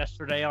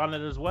 Yesterday on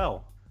it as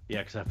well. The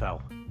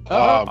XFL.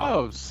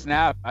 Oh,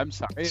 snap! I'm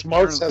sorry.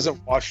 Smarts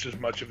hasn't watched as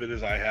much of it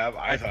as I have.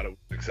 I thought it was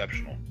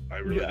exceptional. I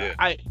really did.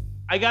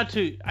 I got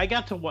to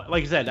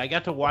like I said, I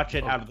got to watch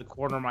it out of the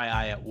corner of my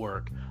eye at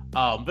work.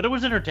 But it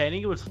was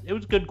entertaining. It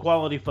was good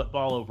quality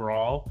football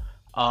overall.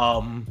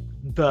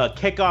 The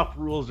kickoff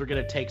rules are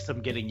going to take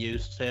some getting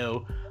used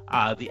to.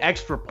 The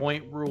extra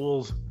point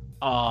rules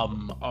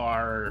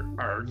are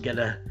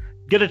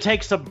gonna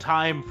take some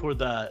time for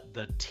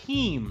the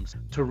teams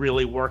to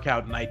really work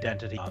out an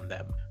identity on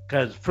them.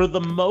 Because for the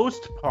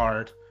most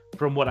part,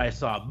 from what I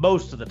saw,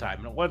 most of the time,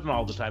 and it wasn't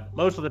all the time,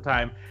 most of the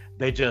time,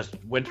 they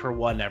just went for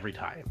one every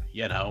time,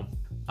 you know?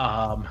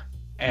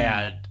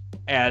 And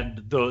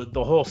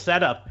the whole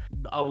setup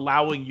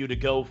allowing you to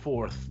go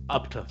for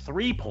up to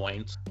 3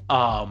 points,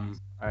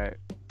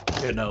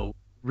 you know,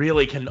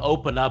 really can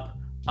open up,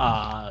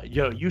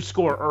 you know, you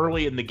score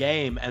early in the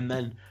game and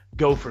then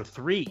go for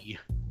 3.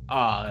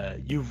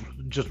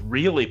 You've just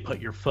really put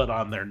your foot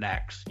on their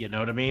necks, you know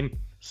what I mean?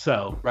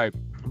 So, right.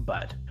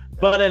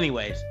 But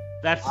anyways,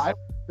 that's. I would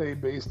say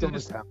based on the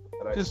talent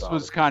that I saw. Just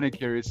was kind of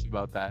curious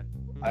about that.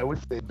 I would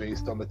say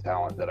based on the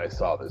talent that I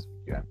saw this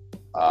weekend,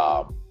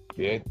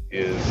 it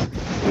is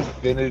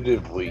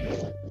definitively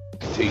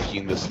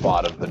taking the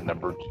spot of the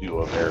number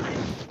 2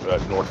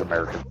 North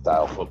American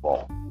style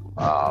football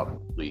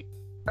league.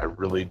 I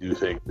really do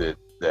think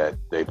that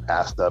they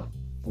passed up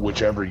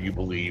whichever you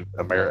believe,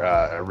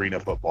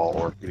 arena football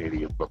or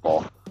Canadian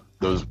football.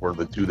 Those were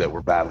the 2 that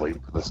were battling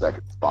for the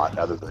second spot,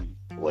 other than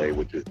UCLA,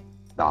 which is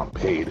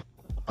non-paid.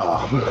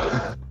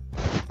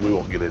 We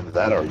won't get into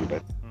that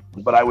argument,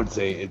 but I would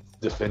say it's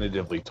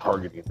definitively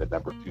targeting the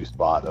number 2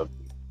 spot of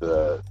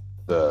the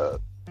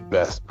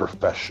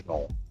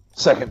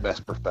second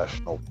best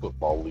professional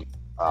football league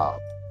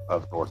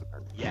of North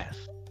America.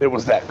 Yes, it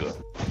was that good.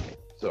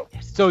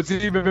 So it's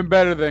even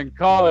better than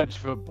college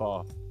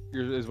football,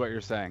 is what you're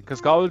saying?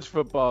 Because college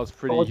football is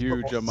pretty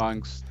huge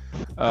amongst.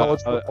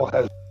 College football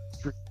has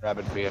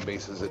rabid fan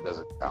bases. It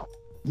doesn't count.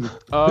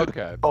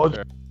 Okay.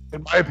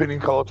 In my opinion,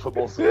 college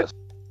football is the best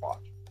to watch.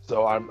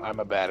 So I'm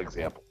a bad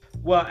example.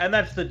 Well, and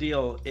that's the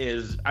deal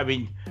is, I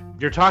mean,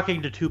 you're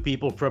talking to 2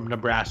 people from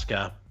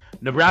Nebraska.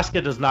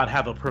 Nebraska does not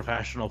have a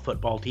professional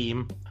football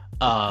team.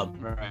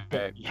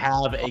 Right. We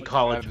have a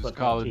college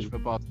football team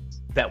football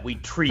that we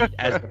treat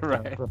as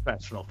right.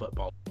 professional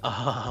football.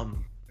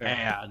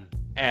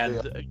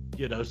 And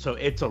you know, so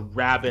it's a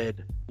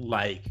rabid,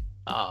 like,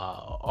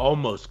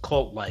 almost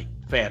cult-like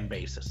fan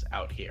basis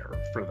out here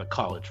for the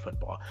college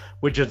football,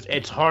 which is,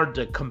 it's hard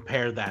to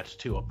compare that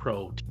to a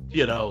pro.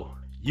 You know,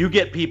 you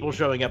get people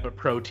showing up at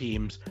pro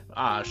teams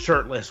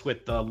shirtless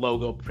with the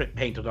logo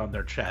painted on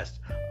their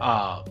chest,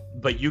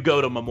 but you go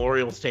to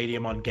Memorial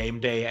Stadium on game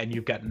day and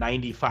you've got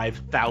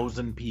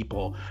 95,000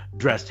 people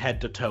dressed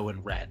head to toe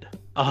in red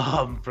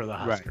for the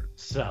Huskers. Right.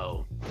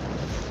 So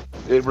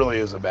it really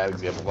is a bad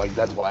example. Like,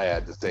 that's why I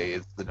had to say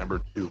it's the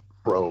number 2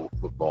 pro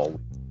football.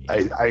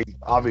 I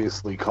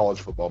obviously, college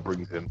football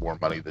brings in more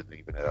money than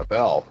even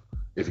NFL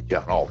if you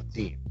count all the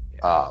teams.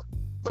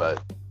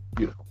 But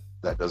you know,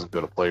 that doesn't go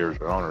to players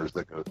or owners.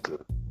 That goes to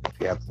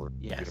chancellor.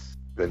 Yes.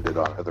 You know, spend it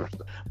on other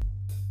stuff.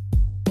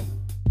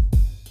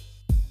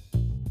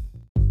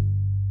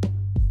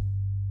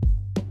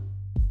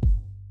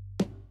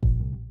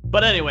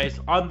 But anyways,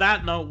 on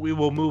that note, we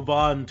will move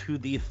on to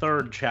the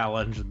 3rd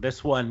challenge.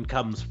 This one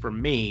comes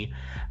from me,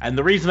 and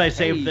the reason I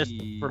saved this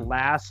for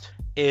last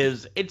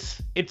is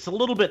it's a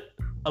little bit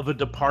of a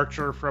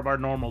departure from our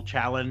normal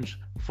challenge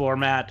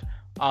format.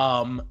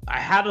 I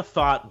had a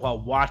thought while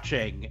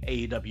watching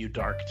AEW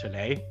Dark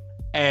today,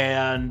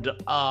 and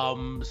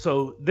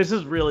so this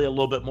is really a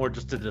little bit more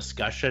just a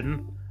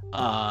discussion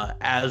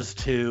as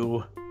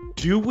to,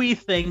 do we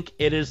think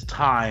it is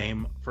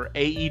time for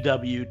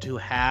AEW to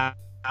have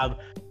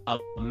a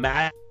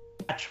match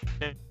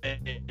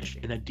finish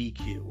in a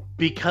DQ?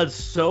 Because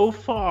so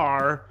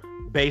far,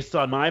 based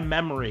on my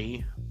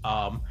memory,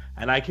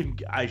 and I can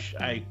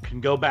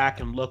go back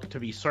and look to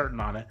be certain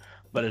on it,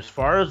 but as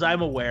far as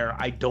I'm aware,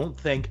 I don't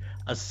think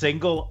a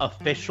single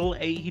official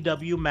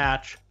AEW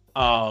match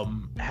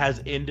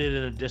has ended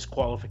in a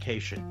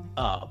disqualification.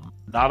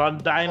 Not on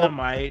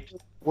Dynamite.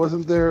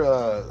 Wasn't there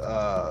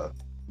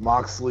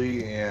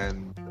Moxley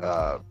and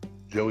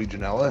Joey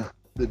Janela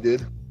that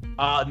did?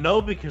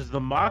 No, because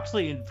the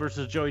Moxley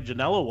versus Joey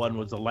Janela one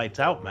was a lights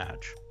out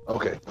match.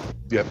 Okay.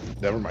 Yep.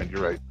 Never mind.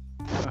 You're right.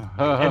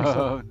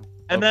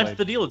 And that's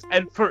the deal.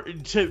 And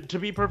to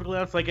be perfectly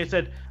honest, like I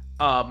said,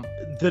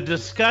 the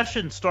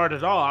discussion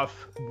started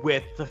off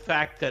with the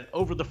fact that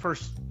over the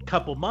first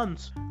couple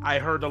months, I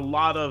heard a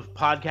lot of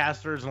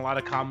podcasters and a lot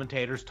of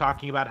commentators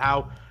talking about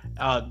how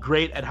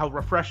great and how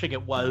refreshing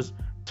it was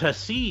to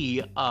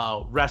see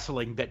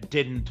wrestling that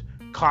didn't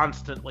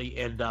constantly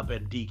end up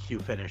in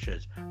DQ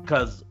finishes.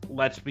 Because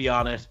let's be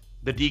honest,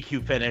 the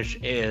DQ finish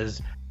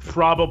is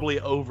probably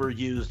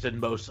overused in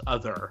most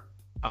other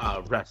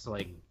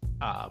wrestling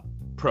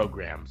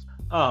programs.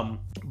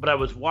 But I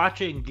was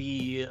watching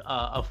the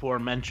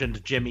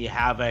aforementioned Jimmy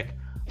Havoc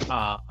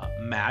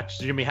match,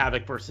 Jimmy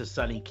Havoc versus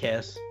Sonny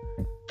Kiss,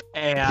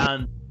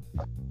 and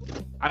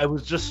I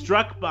was just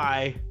struck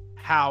by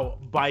how,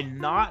 by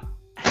not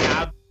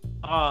have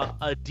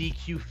a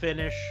DQ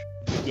finish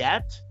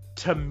yet,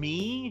 to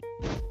me,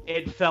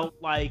 it felt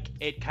like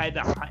it kind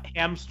of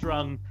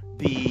hamstrung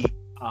the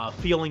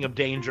feeling of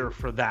danger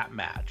for that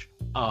match.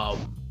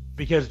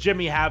 Because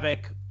Jimmy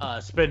Havoc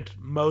spent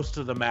most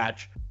of the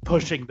match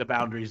pushing the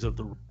boundaries of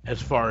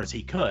as far as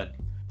he could.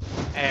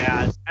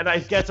 And I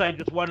guess I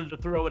just wanted to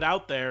throw it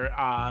out there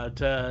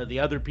to the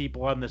other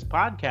people on this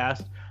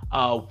podcast.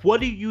 What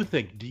do you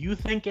think? Do you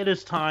think it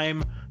is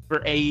time for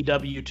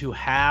AEW to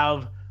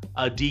have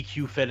a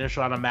DQ finish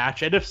on a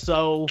match? And if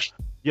so,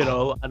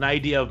 an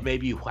idea of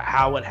maybe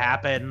how it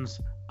happens.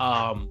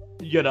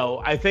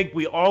 I think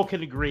we all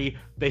can agree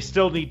they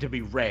still need to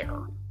be rare.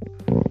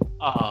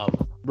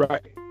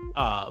 Right.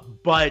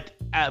 But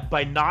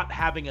by not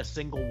having a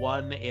single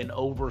one in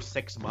over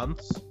 6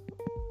 months,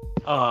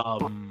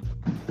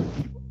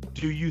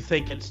 do you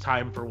think it's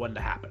time for one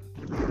to happen?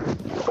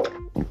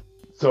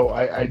 So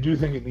I do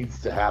think it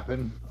needs to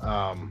happen.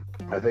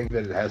 I think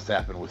that it has to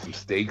happen with some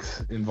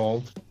stakes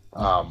involved,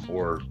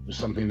 or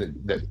something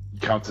that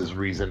counts as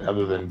reason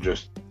other than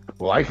just,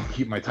 well, I can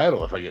keep my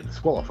title if I get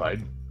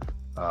disqualified,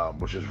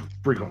 which is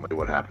frequently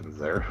what happens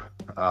there.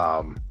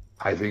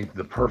 I think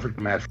the perfect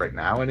match right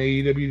now in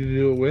AEW to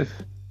do it with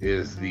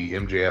is the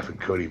MJF and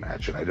Cody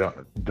match, and I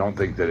don't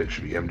think that it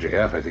should be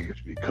MJF. I think it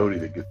should be Cody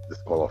that gets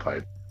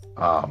disqualified.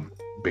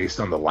 Based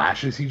on the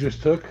lashes he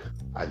just took,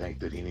 I think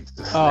that he needs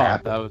to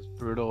snap. Oh, that was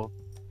brutal.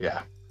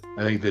 Yeah,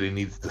 I think that he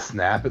needs to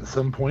snap at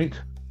some point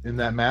in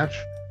that match,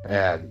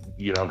 and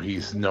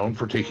he's known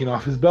for taking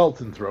off his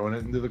belt and throwing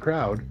it into the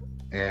crowd,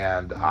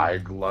 and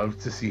I'd love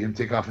to see him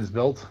take off his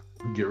belt,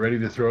 get ready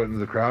to throw it into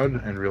the crowd,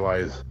 and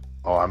realize,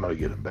 oh, I'm gonna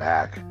get him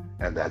back,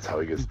 and that's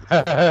how he gets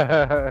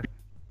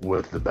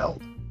with the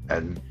belt,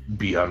 and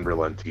be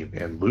unrelenting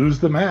and lose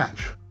the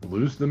match to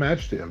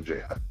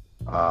MJF.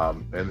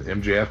 And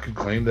MJF could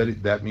claim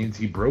that means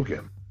he broke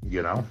him.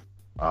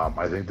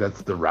 I think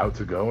that's the route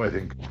to go. I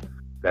think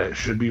that it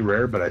should be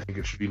rare, but I think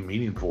it should be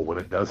meaningful when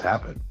it does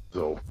happen.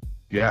 So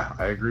yeah,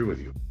 I agree with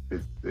you.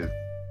 It's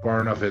far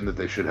enough in that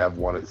they should have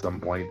one at some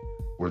point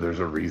where there's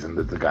a reason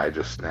that the guy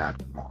just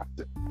snapped and lost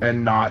it,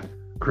 and not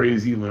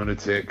crazy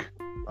lunatic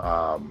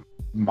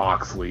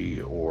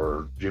Moxley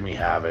or Jimmy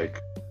Havoc.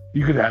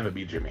 You could have it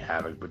be Jimmy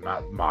Havoc, but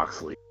not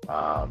Moxley.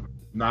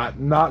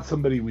 Not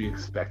somebody we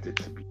expect it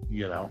to be.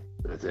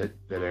 That's it.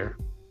 Dead air.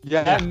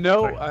 Yeah,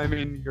 no, I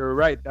mean, you're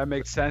right. That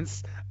makes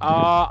sense.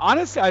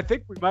 Honestly, I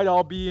think we might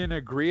all be in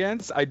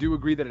agreement. I do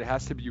agree that it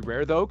has to be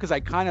rare, though, because I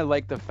kind of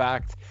like the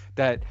fact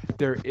that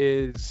there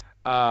is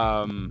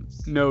no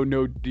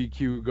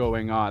DQ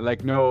going on,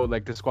 no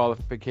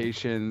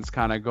disqualifications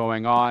kind of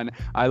going on.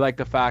 I like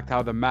the fact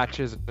how the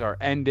matches are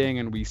ending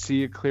and we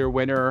see a clear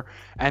winner,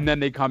 and then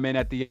they come in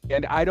at the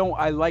end. I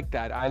like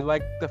that. I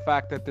like the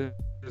fact that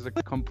there's a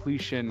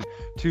completion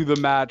to the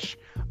match.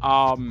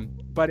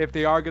 But if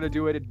they are going to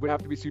do it, it would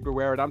have to be super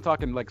rare. And I'm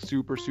talking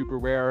super, super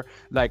rare,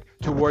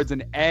 towards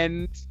an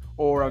end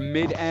or a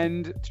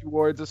mid-end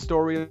towards a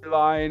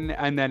storyline.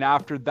 And then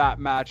after that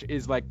match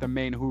is the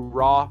main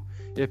hoorah,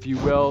 if you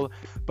will.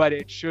 But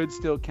it should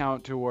still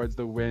count towards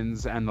the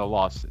wins and the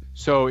losses.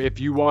 So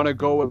if you want to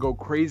go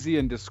crazy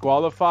and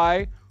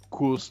disqualify,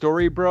 cool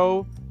story,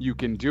 bro. You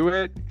can do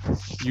it.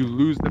 You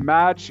lose the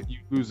match. You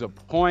lose a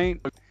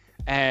point.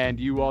 And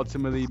you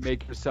ultimately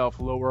make yourself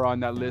lower on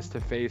that list to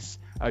face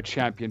a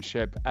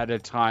championship at a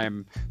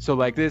time. So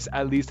this,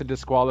 at least the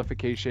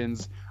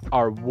disqualifications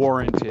are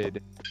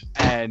warranted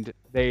and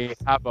they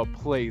have a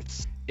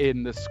place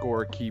in the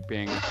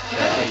scorekeeping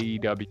at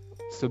AEW.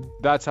 So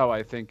that's how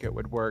I think it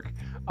would work.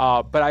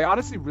 But I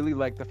honestly really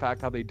like the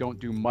fact how they don't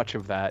do much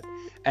of that.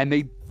 And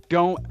they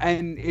don't,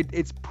 and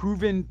it's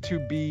proven to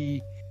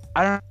be,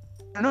 I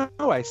don't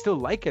know, I still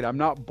like it. I'm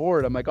not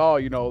bored. I'm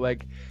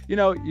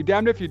you're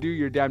damned if you do,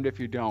 you're damned if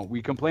you don't.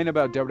 We complain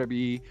about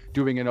WWE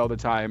doing it all the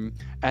time,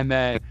 and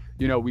then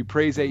we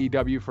praise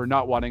AEW for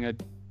not wanting to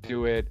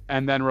do it,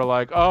 and then we're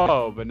like,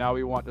 oh, but now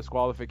we want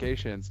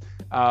disqualifications.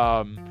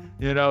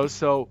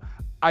 So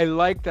I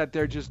like that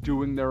they're just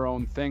doing their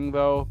own thing,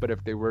 though. But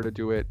if they were to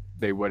do it,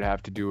 they would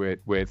have to do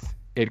it with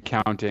it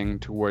counting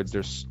towards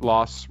their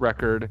loss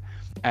record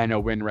and a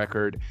win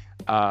record,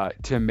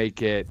 to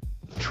make it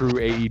true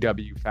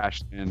AEW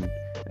fashion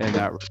in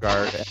that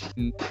regard.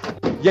 And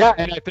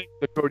I think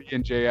the Cody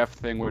and JF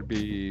thing would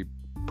be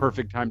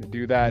perfect time to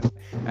do that,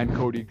 and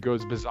Cody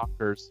goes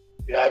berserkers.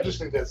 Yeah, I just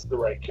think that's the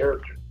right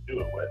character to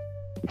do it with.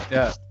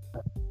 Yeah.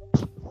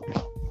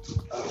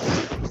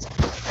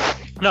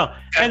 No,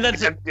 and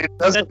it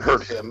doesn't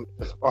hurt him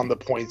on the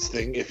points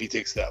thing if he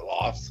takes that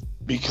loss,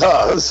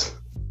 because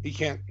he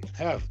can't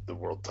have the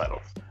world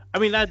title. I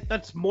mean,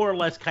 that's more or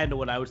less kind of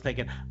what I was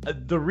thinking.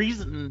 The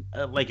reason,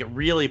 it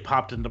really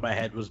popped into my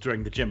head was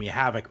during the Jimmy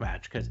Havoc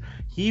match, because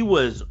he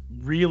was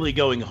really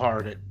going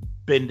hard at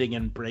bending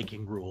and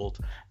breaking rules.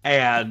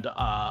 And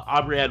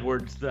Aubrey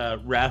Edwards,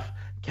 the ref,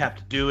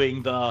 kept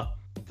doing the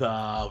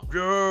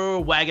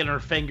wagging her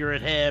finger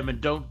at him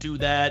and don't do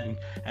that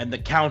and the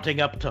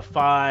counting up to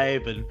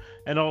 5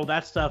 and all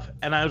that stuff.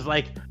 And I was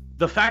like,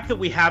 the fact that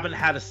we haven't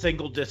had a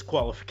single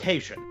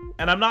disqualification,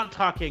 and I'm not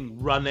talking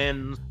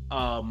run-ins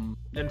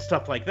and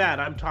stuff like that.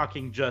 I'm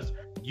talking just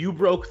you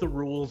broke the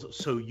rules,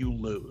 so you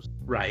lose,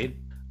 right?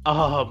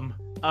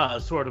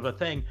 Sort of a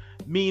thing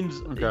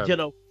means,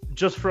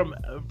 just from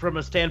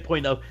a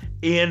standpoint of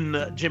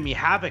in Jimmy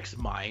Havoc's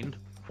mind,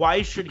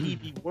 why should he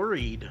be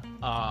worried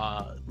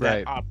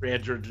that Aubrey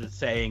Edwards is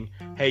saying,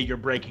 hey, you're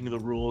breaking the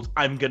rules,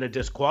 I'm going to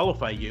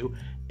disqualify you,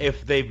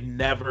 if they've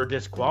never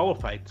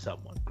disqualified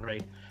someone,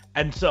 right?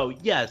 And so,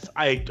 yes,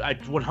 I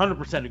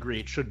 100% agree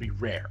it should be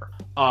rare.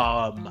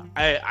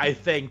 I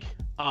think,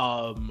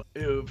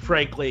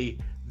 frankly,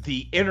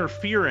 the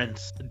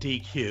interference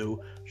DQ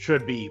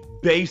should be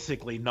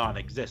basically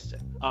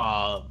non-existent.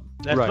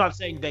 That's not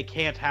saying they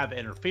can't have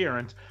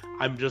interference.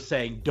 I'm just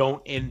saying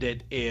don't end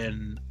it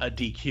in a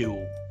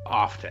DQ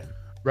often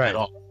at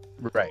all.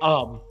 Right.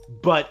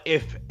 But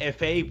if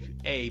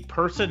a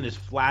person is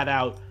flat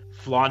out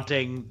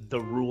flaunting the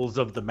rules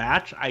of the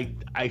match,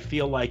 I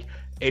feel like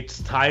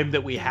it's time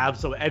that we have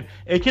some, and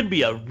it can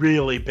be a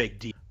really big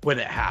deal when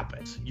it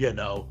happens,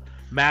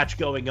 match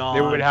going on.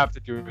 They would have to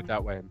do it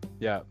that way.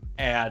 Yeah.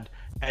 And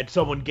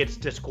someone gets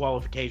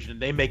disqualification,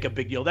 they make a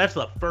big deal. That's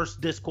the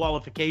first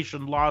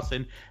disqualification loss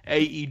in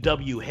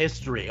AEW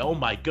history. Oh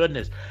my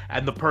goodness.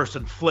 And the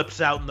person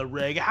flips out in the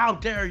ring. How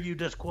dare you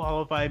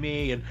disqualify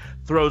me? And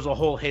throws a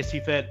whole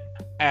hissy fit.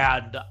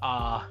 And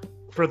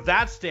for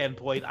that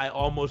standpoint, I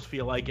almost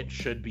feel like it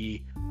should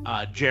be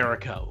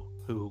Jericho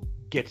who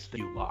gets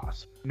the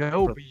loss.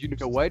 No, but you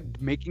know what?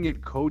 Making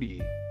it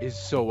Cody is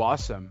so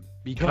awesome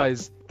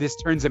because this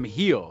turns him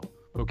heel.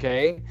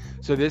 Okay,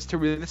 so this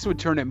would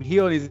turn him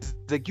heel, and he's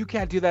like, you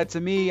can't do that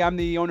to me. I'm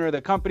the owner of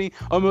the company,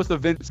 almost a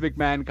Vince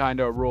McMahon kind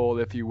of role,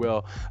 if you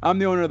will. I'm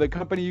the owner of the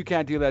company. You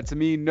can't do that to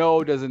me.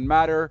 No, doesn't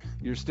matter.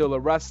 You're still a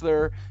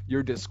wrestler.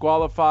 You're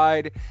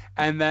disqualified,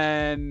 and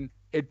then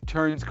it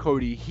turns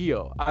Cody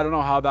heel. I don't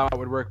know how that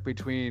would work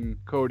between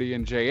Cody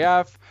and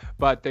JF,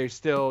 but they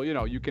still,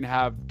 you can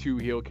have two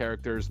heel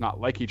characters not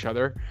like each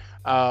other.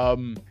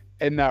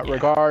 In that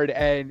regard,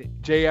 and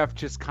JF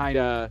just kind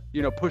of,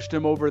 pushed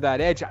him over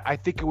that edge. I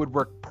think it would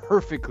work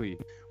perfectly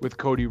with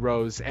Cody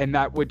Rhodes, and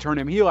that would turn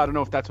him heel. I don't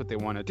know if that's what they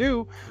want to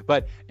do,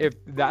 but if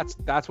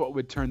that's what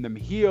would turn them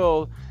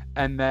heel,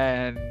 and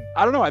then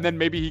I don't know, and then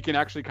maybe he can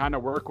actually kind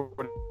of work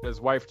with his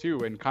wife too,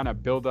 and kind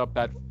of build up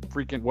that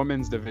freaking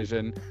women's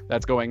division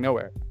that's going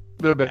nowhere.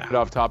 A little bit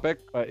off topic,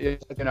 but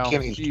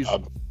Kenny's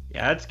job.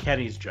 Yeah, that's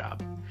Kenny's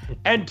job.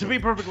 And to be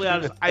perfectly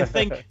honest, I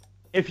think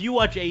if you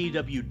watch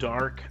AEW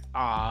Dark,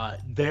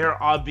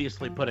 they're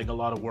obviously putting a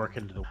lot of work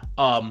into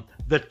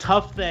the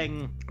tough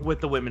thing with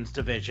the women's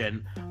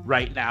division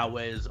right now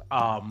is,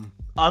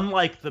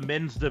 unlike the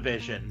men's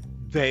division,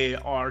 they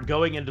are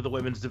going into the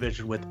women's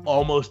division with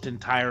almost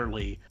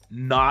entirely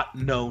not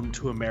known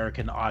to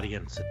American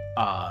audience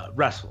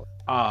wrestlers.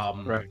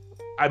 Right.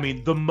 I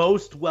mean, the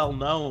most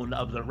well-known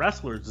of the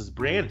wrestlers is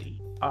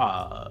Brandy.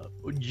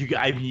 You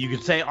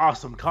could say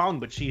Awesome Kong,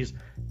 but she's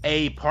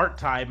A,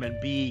 part-time, and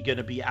B,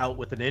 gonna be out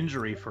with an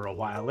injury for a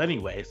while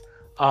anyways.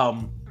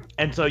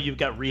 And so you've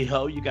got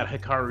Riho, you've got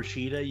Hikaru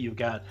Shida, you've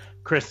got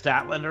Chris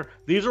Statlander.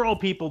 These are all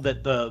people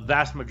that the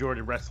vast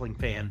majority of wrestling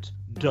fans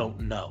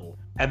don't know.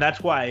 And that's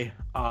why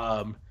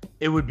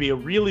it would be a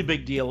really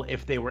big deal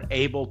if they were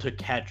able to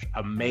catch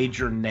a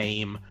major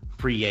name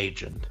free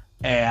agent.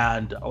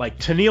 And like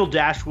Tennille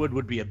Dashwood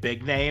would be a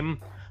big name,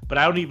 but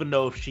I don't even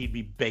know if she'd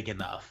be big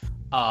enough.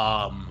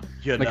 I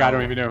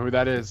don't even know who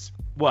that is.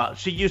 Well,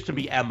 she used to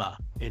be Emma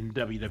in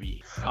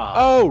WWE.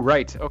 Oh,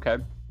 right. Okay.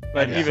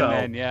 But even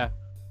then, yeah.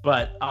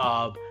 But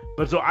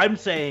so I'm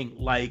saying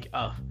like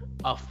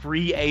a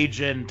free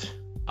agent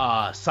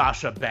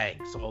Sasha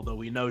Banks, although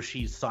we know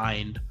she's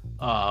signed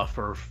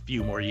for a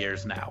few more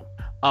years now.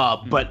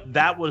 But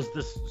that was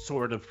the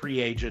sort of free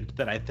agent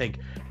that I think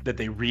that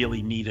they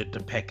really needed to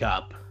pick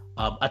up.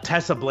 A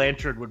Tessa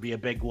Blanchard would be a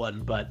big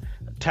one, but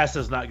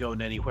Tessa's not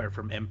going anywhere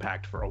from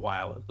Impact for a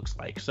while, it looks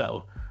like.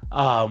 So,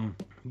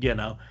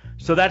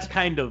 so that's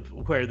kind of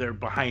where they're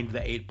behind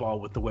the 8 ball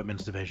with the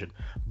women's division.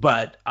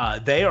 But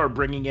they are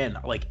bringing in,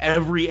 like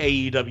every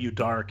AEW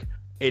Dark,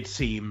 it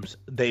seems,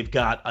 they've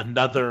got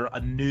a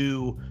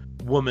new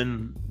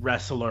woman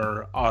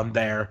wrestler on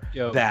there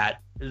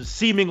that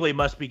seemingly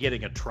must be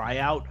getting a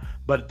tryout,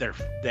 but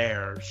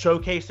they're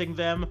showcasing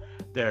them.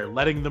 They're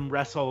letting them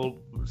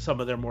wrestle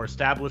some of their more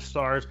established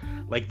stars.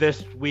 Like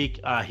this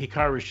week,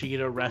 Hikaru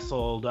Shida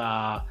wrestled,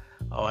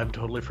 I'm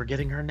totally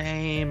forgetting her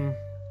name.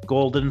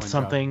 Golden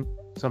something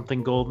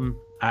Golden.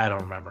 I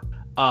don't remember.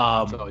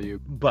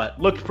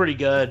 But looked pretty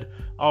good.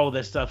 All of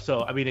this stuff.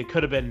 So, I mean, it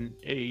could have been,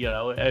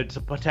 it's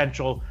a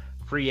potential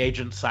free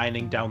agent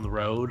signing down the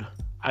road,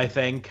 I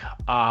think.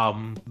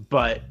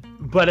 But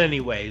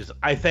anyways,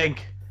 I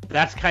think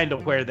that's kind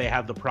of where they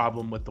have the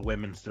problem with the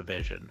women's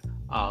division.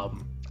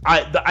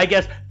 I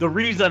guess the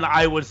reason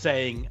I was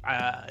saying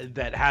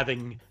that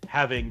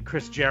having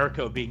Chris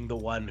Jericho being the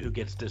one who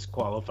gets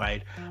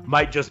disqualified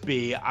might just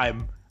be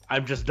I'm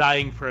just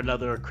dying for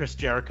another Chris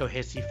Jericho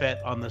hissy fit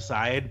on the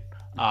side.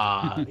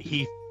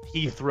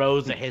 He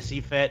throws a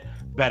hissy fit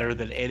better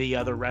than any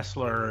other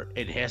wrestler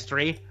in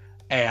history,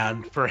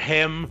 and for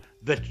him,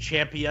 the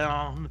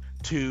champion,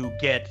 to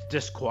get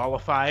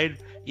disqualified,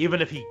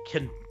 even if he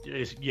can,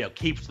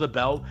 keeps the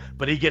belt,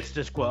 but he gets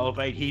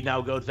disqualified, he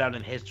now goes down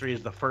in history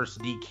as the first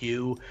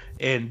DQ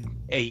in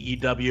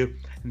AEW.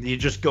 And you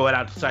just go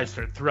outside,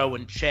 start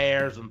throwing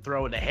chairs and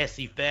throwing a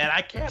hissy fit.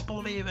 I can't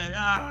believe it.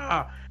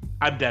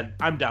 I'm dead.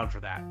 I'm down for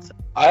that. So.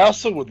 I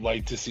also would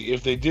like to see,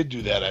 if they did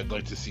do that, I'd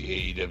like to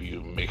see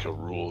AEW make a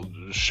rule,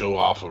 show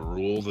off a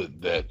rule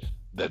that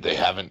they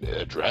haven't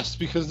addressed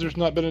because there's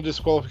not been a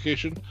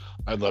disqualification.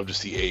 I'd love to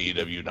see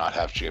AEW not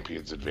have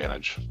champion's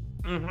advantage.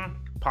 Mm-hmm.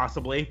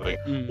 Possibly.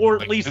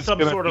 Or at least some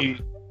sort of...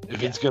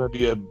 If it's going to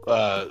be a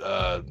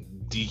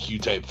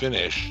DQ type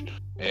finish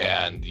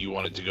and you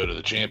want it to go to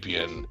the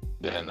champion,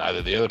 then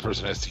either the other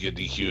person has to get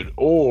DQ'd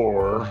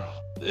or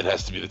it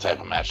has to be the type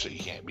of match that you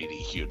can't be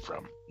DQ'd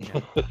from.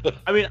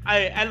 I mean,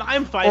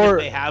 I'm fine if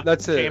they have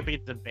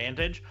champion's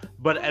advantage,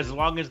 but as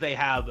long as they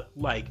have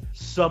like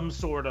some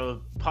sort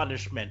of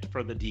punishment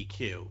for the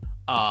DQ,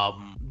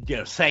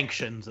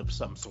 sanctions of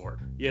some sort.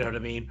 You know what I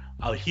mean?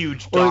 A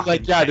huge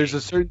there's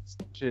a certain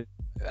shit.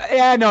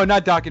 Yeah, no,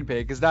 not dock and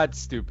pay, because that's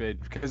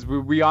stupid. Because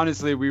we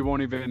honestly, it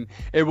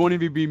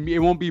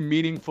won't be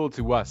meaningful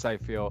to us, I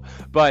feel.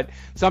 But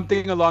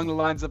something along the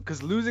lines of,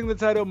 because losing the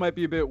title might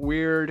be a bit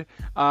weird,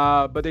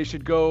 but they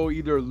should go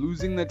either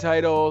losing the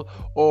title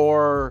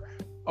or,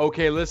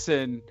 okay,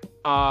 listen,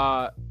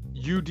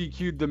 you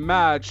DQ'd the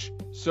match,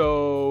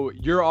 so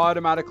you're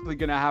automatically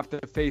going to have to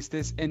face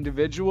this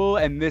individual,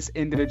 and this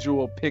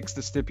individual picks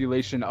the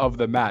stipulation of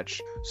the match.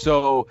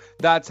 So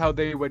that's how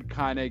they would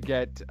kind of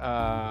get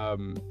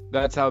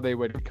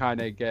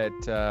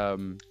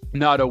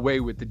not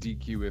away with the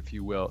DQ, if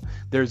you will.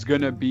 There's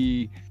going to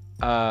be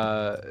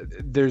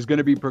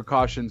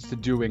precautions to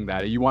doing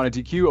that. You want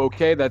a DQ?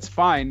 Okay, that's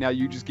fine. Now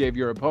you just gave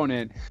your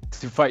opponent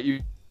to fight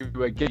you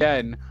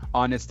again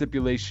on a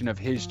stipulation of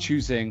his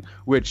choosing,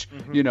 which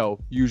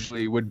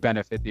usually would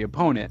benefit the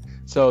opponent.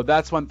 So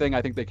that's one thing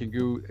I think they can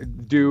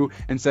do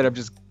instead of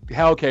just,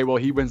 okay, well,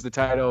 he wins the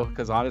title,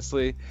 because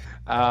honestly,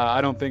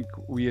 I don't think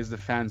we as the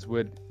fans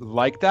would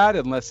like that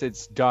unless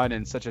it's done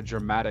in such a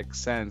dramatic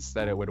sense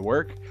that it would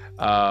work.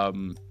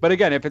 But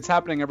again, if it's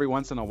happening every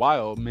once in a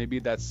while, maybe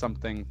that's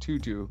something to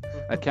do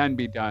that can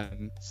be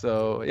done.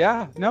 So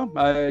yeah,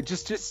 no,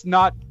 just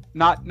not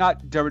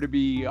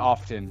WWE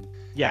often.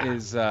 Yeah,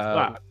 is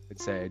I'd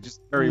say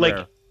just very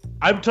rare.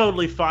 I'm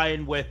totally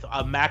fine with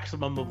a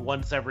maximum of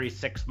once every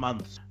 6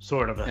 months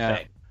sort of a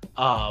thing.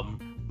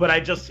 But I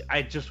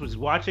just was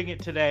watching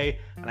it today,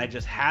 and I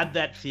just had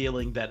that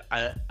feeling that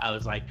I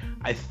was like,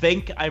 I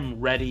think I'm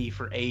ready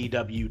for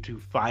AEW to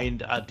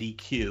find a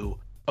DQ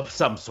of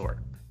some sort,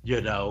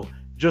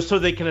 just so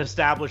they can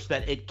establish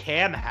that it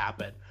can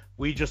happen.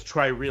 We just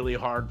try really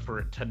hard for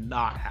it to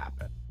not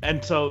happen.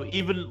 And so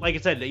even, like I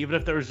said, even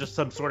if there was just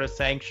some sort of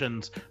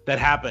sanctions that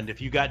happened, if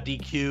you got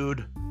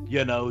DQ'd,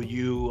 you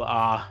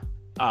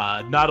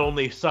not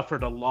only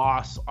suffered a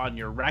loss on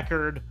your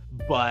record,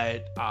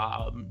 but,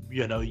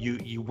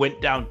 you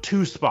went down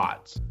 2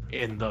 spots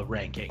in the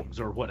rankings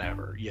or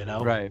whatever,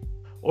 Right.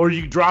 Or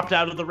you dropped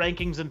out of the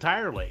rankings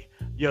entirely.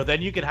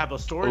 Then you could have a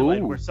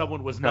storyline where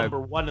someone was number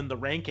 1 in the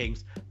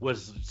rankings,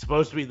 was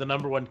supposed to be the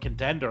number 1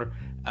 contender,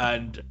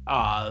 and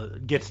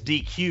gets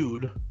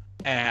DQ'd,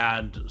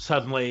 and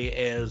suddenly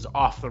is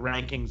off the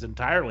rankings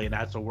entirely and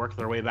has to work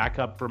their way back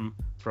up from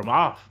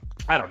off.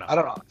 I don't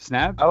know.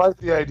 Snap. I like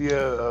the idea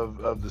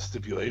of the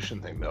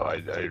stipulation thing, though.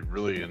 I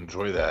really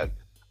enjoy that.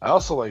 I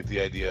also like the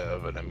idea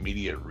of an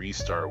immediate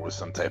restart with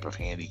some type of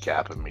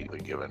handicap immediately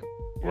given,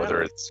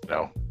 whether it's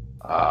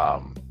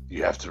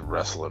you have to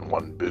wrestle in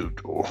one boot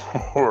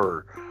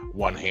or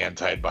one hand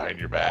tied behind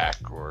your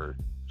back, or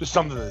just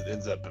something that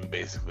ends up in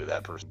basically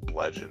that person's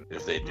bludgeon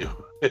if they do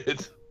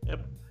it.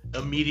 Yep.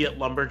 Immediate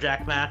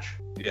lumberjack match.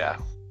 Yeah.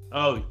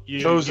 Oh, you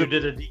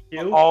did a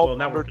DQ? All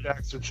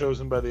lumberjacks are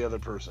chosen by the other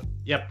person.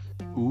 Yep.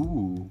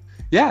 Ooh.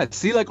 Yeah,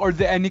 see,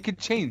 and it could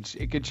change.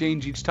 It could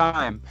change each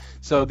time.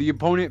 So the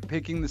opponent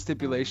picking the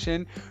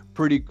stipulation,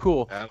 pretty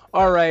cool. Yeah.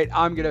 All right,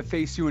 I'm going to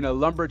face you in a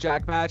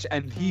lumberjack match,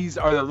 and these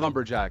are the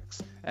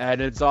lumberjacks. And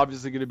it's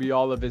obviously going to be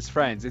all of his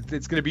friends.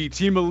 It's going to be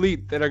Team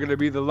Elite that are going to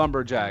be the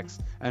lumberjacks,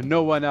 and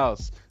no one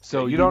else.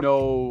 So it's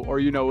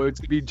going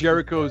to be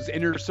Jericho's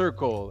inner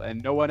circle,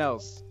 and no one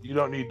else. You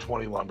don't need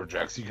 20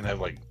 lumberjacks. You can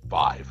have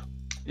 5.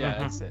 Yeah,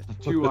 that's it.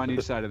 2 on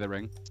each side of the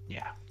ring.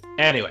 Yeah.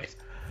 Anyways.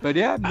 But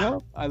yeah,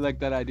 no, I like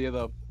that idea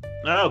though.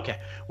 Okay.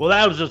 Well,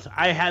 that was just,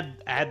 I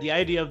had the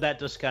idea of that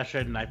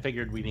discussion, and I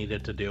figured we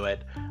needed to do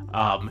it.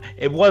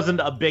 It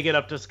wasn't a big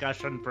enough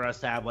discussion for us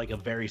to have a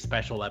very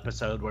special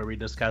episode where we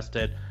discussed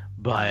it,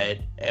 but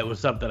it was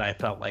something I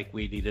felt like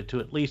we needed to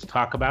at least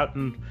talk about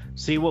and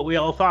see what we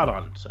all thought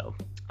on. So,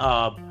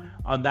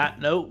 On that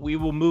note, we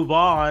will move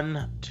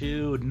on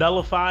to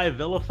nullify,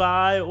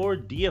 vilify, or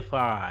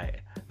deify.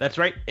 That's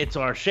right, it's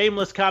our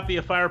shameless copy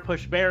of Fire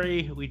Push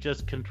Berry. We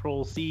just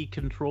Control-C,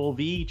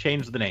 Control-V,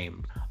 change the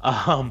name.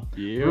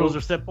 Rules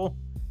are simple.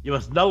 You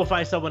must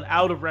nullify someone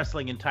out of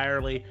wrestling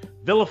entirely,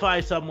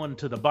 vilify someone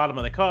to the bottom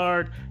of the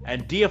card,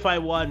 and deify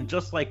one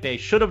just like they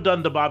should have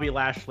done to Bobby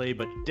Lashley,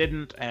 but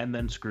didn't, and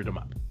then screwed him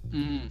up.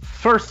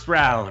 First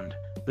round,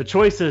 the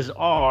choices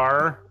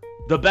are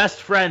the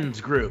Best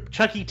Friends group,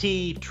 Chucky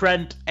T,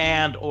 Trent,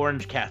 and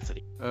Orange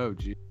Cassidy. Oh,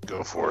 gee.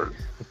 Go for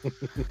it.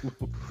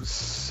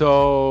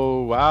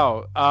 So,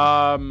 wow.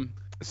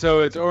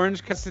 So it's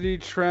Orange Cassidy,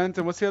 Trent,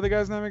 and what's the other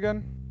guy's name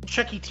again?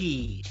 Chucky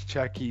T.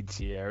 Chucky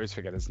T. I always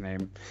forget his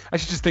name. I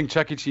should just think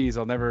Chuck E. Cheese.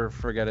 I'll never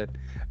forget it.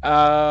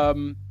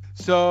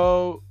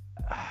 So,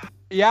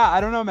 yeah,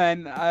 I don't know,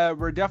 man.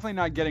 We're definitely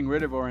not getting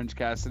rid of Orange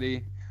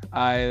Cassidy.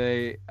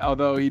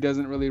 Although he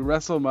doesn't really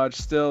wrestle much,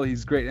 still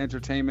he's great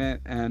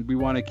entertainment, and we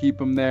want to keep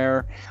him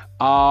there.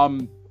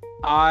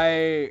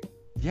 I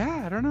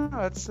don't know.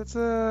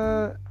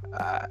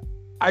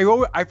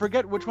 I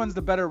forget which one's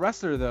the better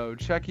wrestler though,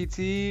 Chucky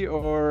T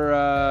or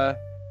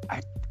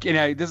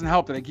it doesn't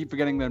help that I keep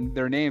forgetting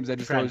their names. I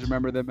just Trent. Always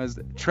remember them as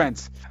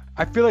Trent.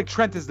 I feel like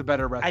Trent is the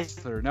better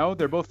wrestler. No,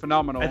 they're both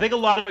phenomenal. I think a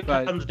lot of it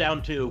comes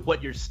down to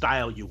what your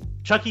style you.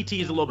 Chucky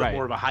T is a little bit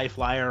more of a high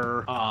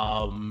flyer.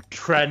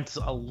 Trent's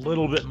a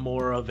little bit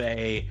more of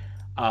a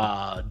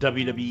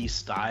WWE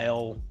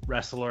style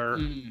wrestler.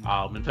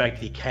 In fact,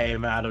 he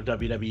came out of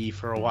WWE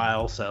for a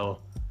while.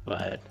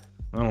 But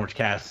Orange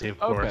Cassidy, of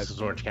course, is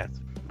Orange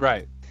Cassidy.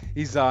 Right.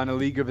 He's on a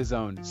league of his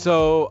own.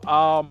 So,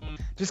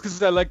 just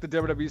because I like the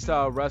WWE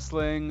style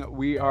wrestling,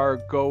 we are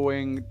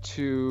going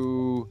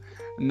to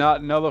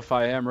not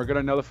nullify him. We're going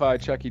to nullify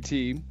Chucky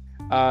T.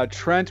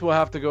 Trent will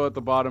have to go at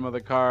the bottom of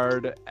the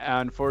card,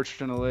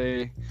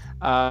 unfortunately,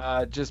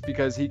 just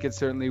because he could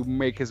certainly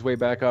make his way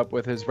back up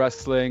with his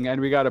wrestling.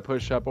 And we got to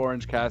push up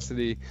Orange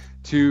Cassidy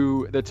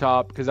to the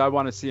top because I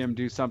want to see him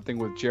do something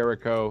with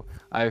Jericho.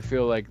 I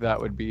feel like that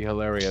would be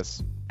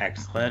hilarious.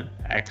 Excellent.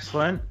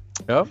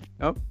 Yep.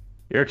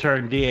 Your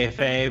turn,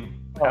 DFA.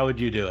 How would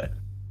you do it?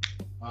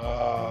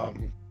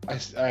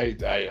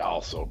 I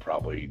also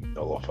probably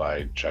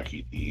nullified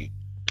Chucky T.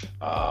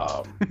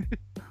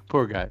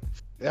 Poor guy.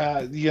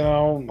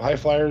 High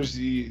flyers,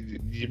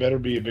 you better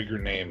be a bigger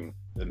name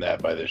than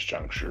that by this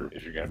juncture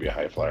if you're going to be a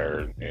high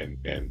flyer.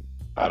 And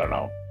I don't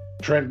know.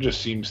 Trent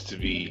just seems to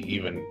be,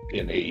 even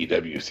in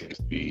AEW, seems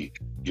to be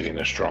getting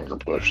a stronger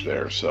push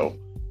there. So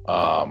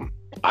I'm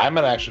going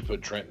to actually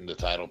put Trent in the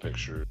title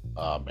picture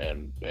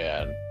and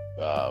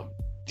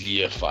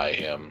deify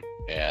him.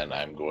 And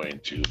I'm going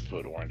to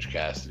put Orange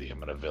Cassidy. I'm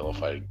going to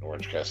vilify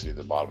Orange Cassidy at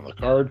the bottom of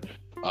the card.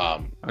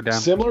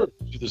 Similar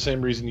to the same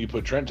reason you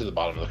put Trent to the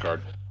bottom of the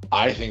card.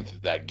 I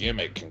think that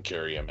gimmick can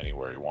carry him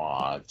anywhere he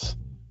wants.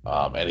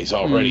 And he's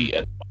already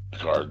at the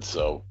card.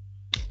 So,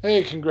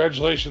 hey,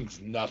 congratulations.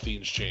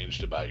 Nothing's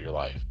changed about your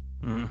life.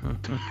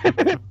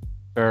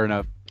 Fair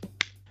enough.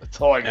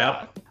 That's all I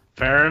got. Yep.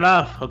 Fair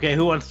enough. Okay,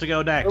 who wants to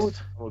go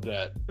next? What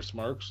that? Chris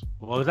Marks?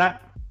 What was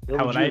that?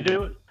 How would I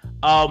do it?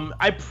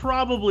 I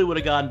probably would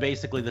have gone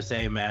basically the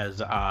same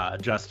as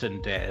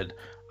Justin did.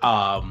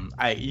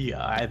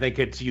 I think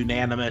it's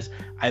unanimous.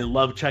 I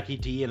love Chucky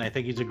T, and I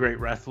think he's a great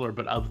wrestler,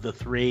 but of the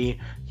three,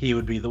 he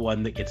would be the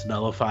one that gets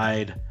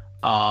nullified.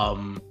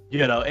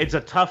 It's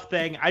a tough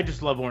thing. I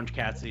just love Orange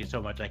Cassidy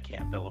so much I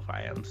can't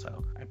vilify him,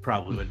 so I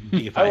probably would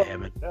deify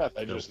him.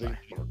 I just think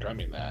you're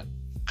coming that.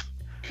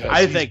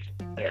 I think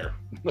there.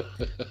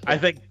 I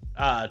think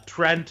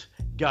Trent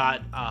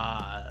got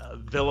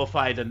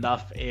vilified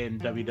enough in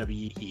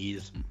WWE.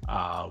 He's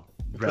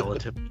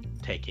relatively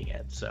taking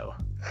it, so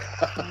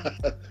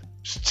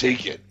just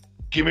take it.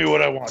 Give me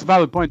what I want. It's a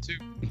valid point too.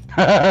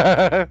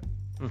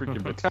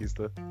 Freaking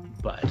Batista.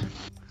 But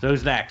so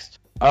who's next?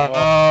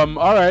 All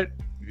right.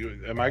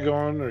 Am I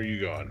going or are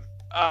you going?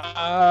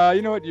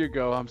 You know what? You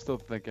go. I'm still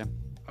thinking.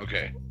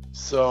 Okay.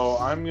 So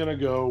I'm gonna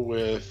go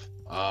with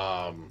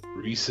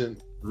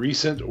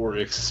recent or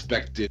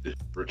expected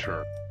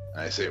return.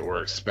 I say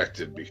or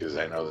expected because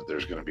I know that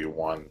there's going to be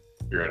one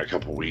here in a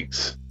couple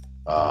weeks.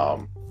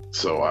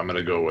 So I'm going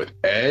to go with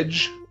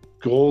Edge,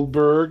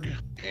 Goldberg,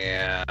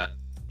 and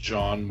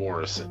John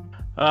Morrison.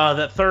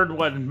 That third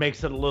one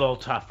makes it a little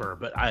tougher,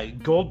 but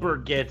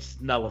Goldberg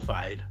gets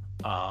nullified.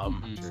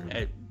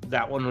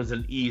 That one was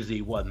an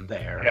easy one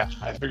there. Yeah,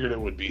 I figured it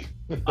would be.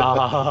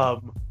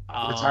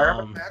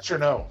 Retirement match or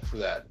no for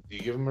that? Do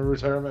you give him a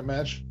retirement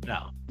match?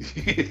 No.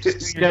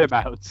 Just get him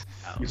out.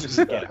 No. Just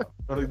get out.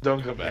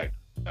 Don't come back.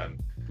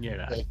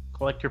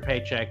 Collect your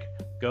paycheck,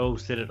 go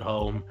sit at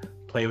home,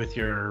 play with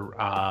your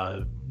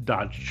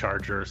Dodge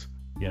Chargers,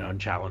 and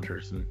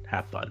Challengers, and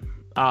have fun.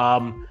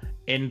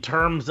 In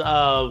terms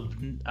of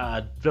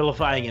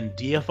vilifying and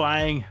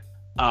deifying,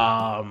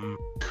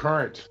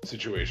 current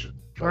situation,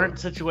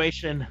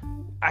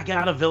 I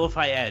gotta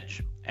vilify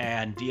Edge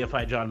and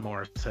deify John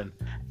Morrison,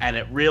 and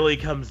it really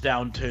comes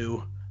down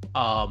to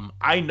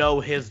I know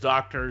his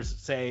doctors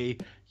say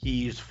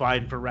he's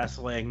fine for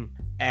wrestling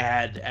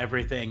and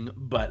everything,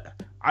 but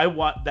I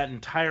watched that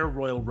entire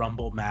Royal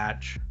Rumble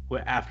match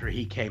after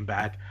he came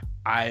back.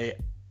 I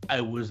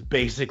was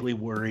basically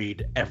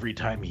worried every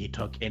time he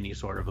took any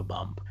sort of a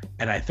bump,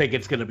 and I think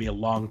it's going to be a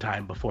long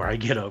time before I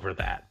get over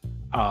that.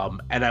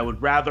 And I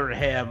would rather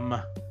him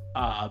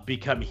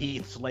become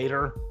Heath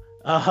Slater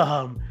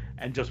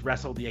and just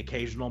wrestle the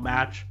occasional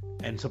match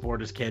and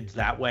support his kids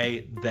that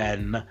way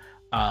than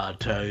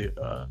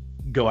to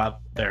go out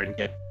there and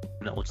get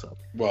Melissa.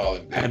 Well,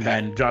 and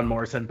then John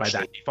Morrison by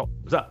that default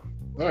was up.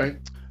 All right.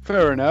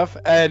 Fair enough.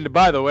 And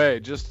by the way,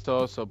 just to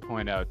also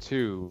point out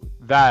too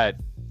that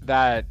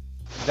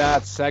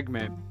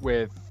segment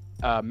with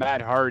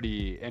Matt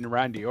Hardy and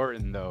Randy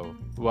Orton though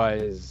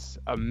was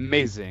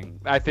amazing.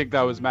 I think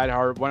that was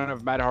one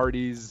of Matt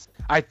Hardy's.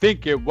 I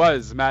think it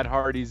was Matt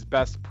Hardy's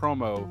best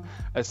promo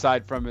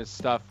aside from his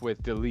stuff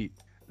with Delete.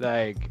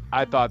 Like,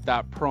 I thought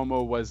that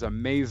promo was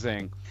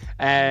amazing.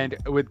 And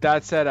with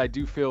that said, I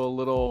do feel a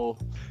little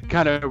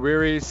kind of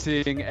weary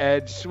seeing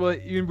Edge. Well,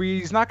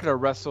 he's not going to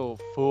wrestle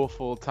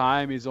full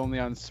time. He's only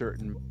on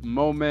certain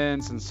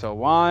moments and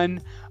so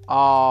on.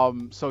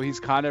 So he's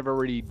kind of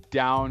already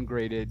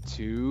downgraded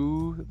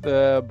to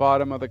the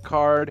bottom of the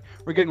card.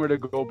 We're getting rid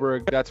of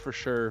Goldberg, that's for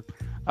sure.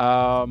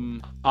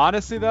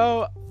 Honestly,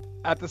 though,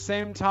 at the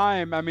same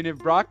time, I mean, if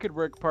Brock could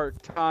work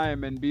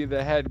part-time and be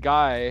the head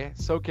guy,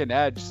 so can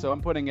Edge. So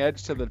I'm putting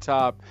Edge to the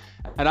top.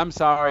 And I'm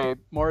sorry,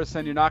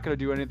 Morrison, you're not going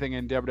to do anything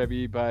in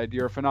WWE, but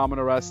you're a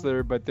phenomenal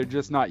wrestler, but they're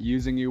just not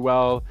using you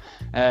well.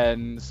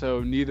 And so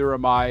neither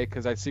am I,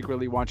 because I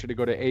secretly want you to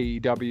go to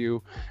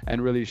AEW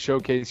and really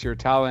showcase your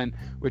talent,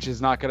 which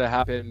is not going to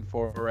happen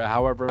for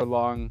however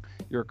long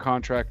your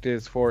contract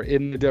is for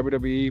in the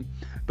WWE.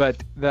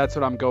 But that's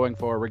what I'm going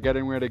for. We're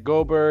getting rid of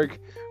Goldberg.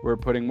 We're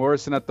putting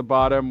Morrison at the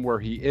bottom where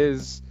he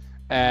is.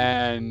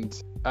 And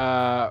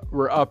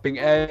we're upping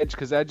Edge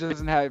because Edge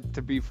doesn't have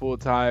to be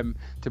full-time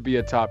to be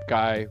a top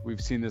guy.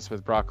 We've seen this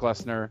with Brock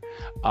Lesnar.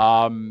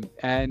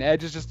 And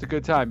Edge is just a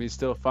good time. He's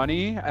still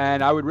funny.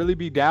 And I would really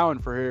be down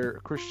for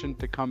Christian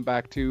to come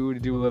back to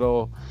do a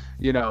little,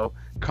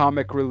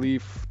 comic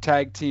relief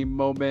tag team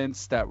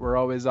moments that were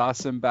always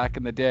awesome back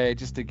in the day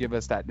just to give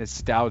us that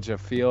nostalgia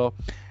feel.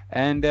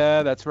 And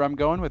that's where I'm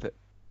going with it.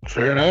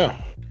 Fair enough.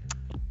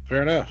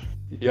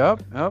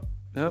 Yep.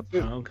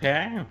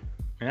 Okay.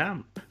 Yeah.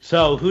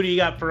 So who do you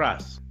got for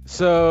us?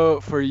 So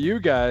for you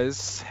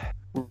guys,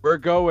 we're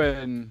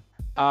gonna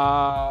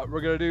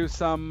do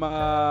some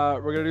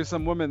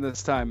women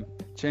this time.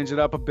 Change it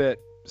up a bit.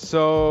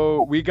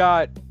 So we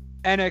got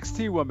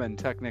NXT women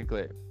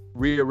technically.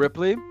 Rhea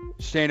Ripley,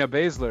 Shayna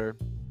Baszler,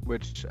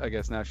 which I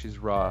guess now she's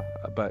Raw,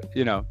 but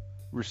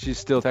she's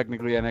still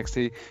technically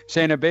NXT.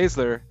 Shayna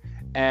Baszler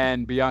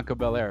and Bianca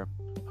Belair.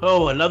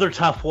 Oh, another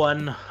tough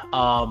one.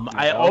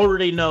 I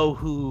already know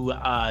who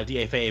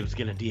DA Fave's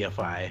gonna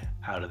DFI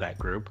out of that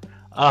group.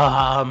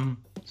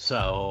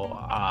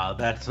 So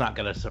that's not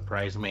gonna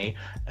surprise me.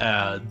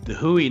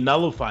 Who he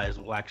nullifies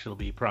will actually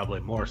be probably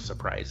more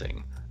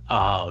surprising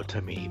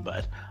to me.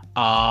 But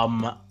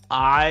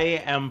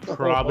I am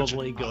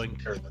probably going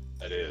to.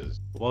 That is.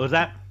 What was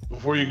that?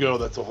 Before you go,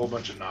 that's a whole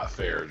bunch of not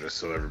fair, just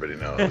so everybody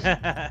knows.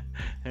 Yeah.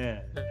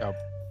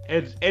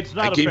 It's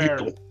not a fair.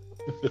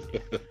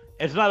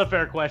 It's not a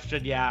fair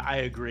question. Yeah, I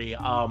agree.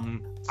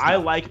 I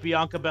like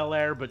Bianca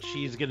Belair, but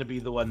she's gonna be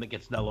the one that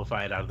gets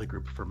nullified out of the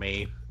group for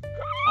me.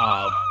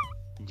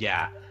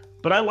 Yeah,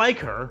 but I like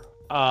her.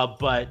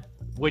 But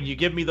when you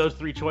give me those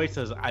three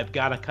choices, I've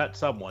got to cut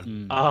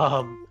someone.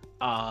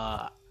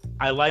 I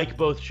like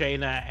both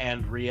Shayna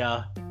and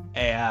Rhea,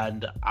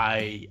 and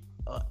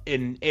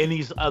in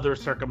any other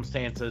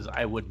circumstances,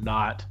 I would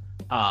not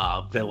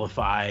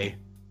vilify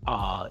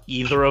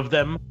either of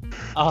them.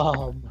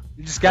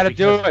 You just got to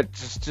do it.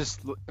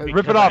 Just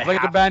rip it off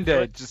like a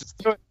Band-Aid. Just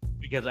do it.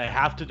 Because I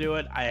have to do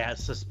it. I have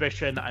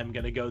suspicion I'm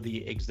going to go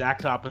the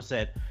exact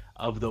opposite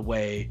of the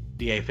way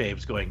DA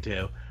Fave's going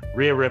to.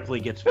 Rhea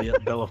Ripley gets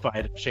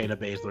vilified and Shayna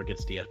Baszler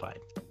gets deified.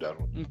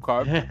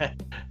 Okay.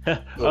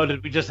 Oh,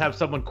 did we just have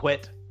someone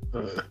quit?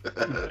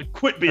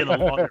 Quit being a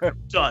lawyer.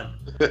 Done.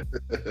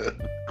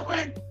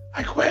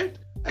 I quit.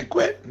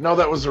 No,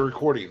 that was a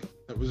recording.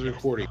 That was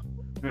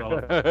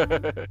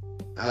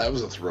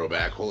a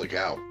throwback. Holy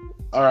cow.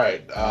 All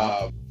right.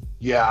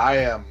 Yeah, I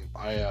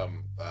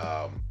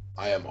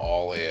am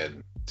all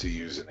in, to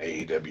use an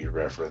AEW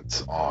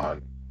reference,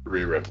 on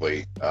Rhea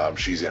Ripley.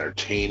 She's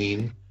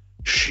entertaining.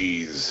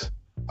 She's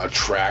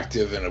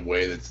attractive in a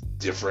way that's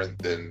different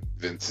than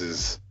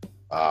Vince's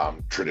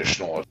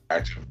traditional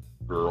attractive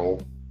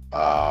girl.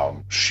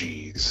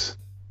 She's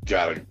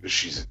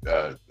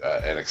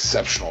an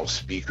exceptional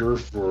speaker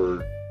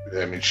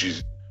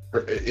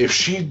if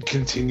she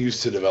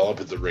continues to develop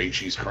at the rate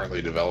she's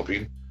currently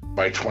developing,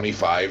 by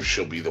 25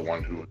 she'll be the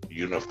one who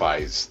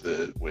unifies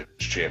the women's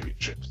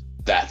championships.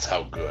 That's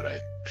how good I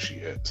think she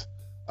is.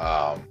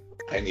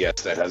 And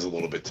yes, that has a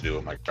little bit to do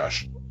with my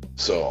crush,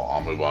 so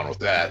I'll move on with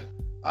that.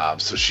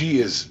 So she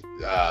is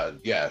I'm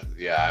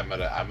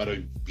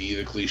gonna be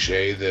the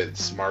cliche that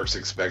Smarks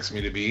expects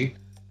me to be,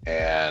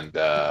 and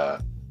so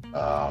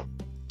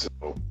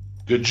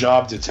good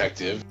job,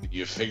 detective,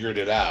 you figured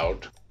it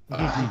out.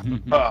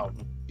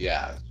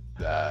 Yeah.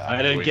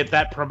 I didn't get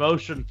that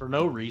promotion for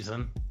no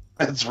reason.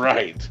 That's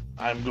right.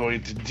 I'm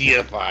going to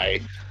deify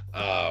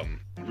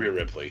Rhea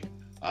Ripley.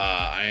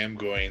 I am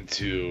going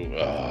to.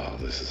 Oh,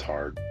 this is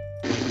hard.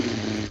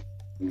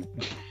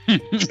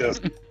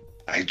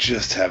 I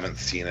just haven't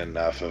seen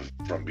enough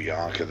from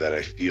Bianca that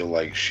I feel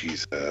like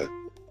she's a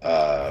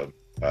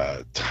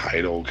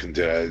title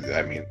contender.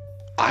 I mean,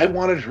 I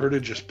wanted her to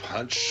just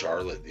punch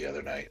Charlotte the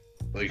other night.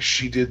 Like,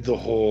 she did the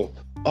whole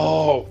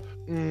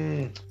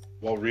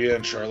while Rhea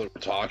and Charlotte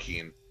were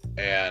talking,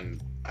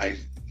 and I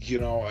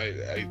get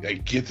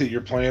that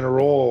you're playing a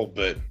role,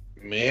 but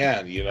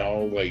man,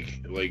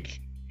 like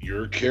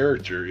your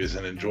character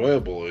isn't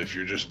enjoyable if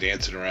you're just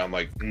dancing around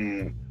like,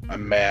 I'm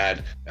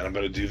mad and I'm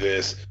gonna do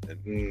this,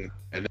 and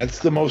that's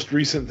the most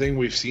recent thing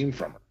we've seen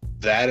from her.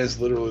 That is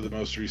literally the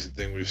most recent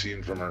thing we've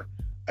seen from her.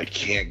 I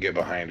can't get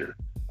behind her.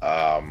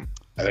 I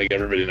think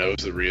everybody knows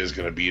that Rhea's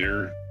gonna beat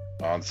her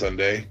on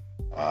Sunday.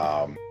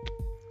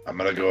 I'm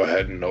going to go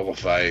ahead and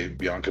nullify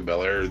Bianca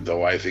Belair,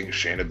 though I think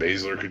Shayna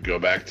Baszler could go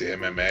back to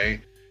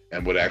MMA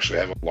and would actually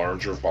have a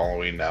larger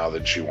following now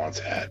than she once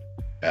had.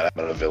 And I'm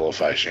going to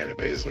vilify Shayna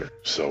Baszler.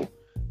 So,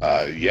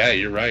 yeah,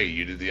 you're right.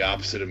 You did the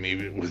opposite of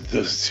me with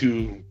those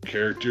two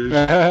characters.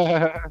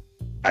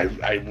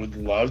 I would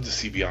love to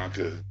see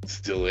Bianca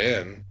still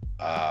in.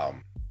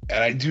 And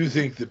I do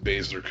think that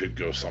Baszler could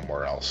go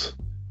somewhere else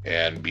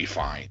and be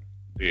fine.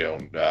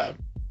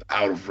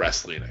 Out of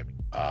wrestling, I mean.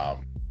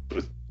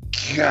 But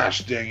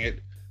gosh dang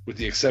it, with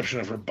the exception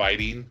of her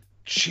biting,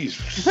 she's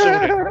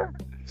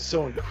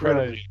so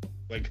incredibly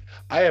like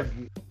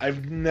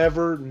I've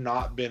never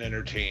not been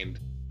entertained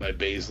by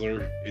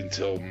Baszler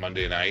until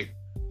Monday night,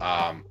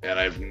 and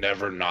I've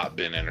never not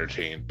been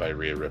entertained by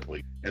Rhea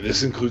Ripley, and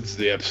this includes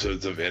the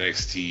episodes of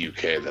NXT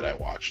UK that I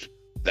watched.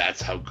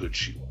 That's how good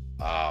she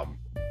was.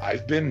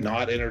 I've been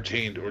not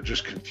entertained or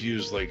just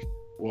confused, like,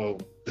 well,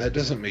 that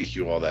doesn't make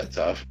you all that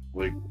tough.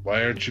 Like,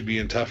 why aren't you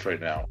being tough right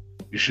now?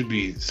 You should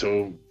be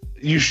so.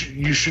 You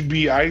should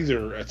be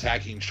either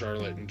attacking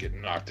Charlotte and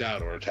getting knocked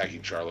out, or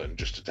attacking Charlotte and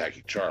just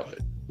attacking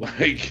Charlotte.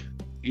 Like,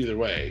 either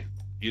way,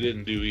 you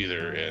didn't do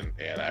either.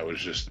 And I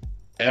was just,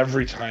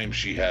 every time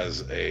she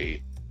has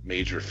a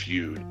major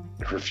feud,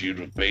 her feud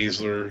with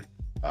Baszler,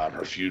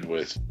 her feud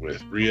with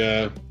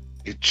Rhea,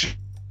 it just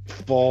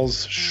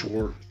falls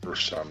short for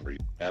some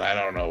reason, and I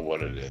don't know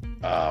what it is.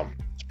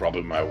 It's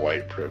probably my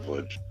white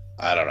privilege.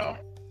 I don't know.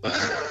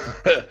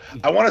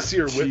 I want to see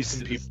her whip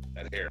some people with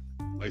that hair.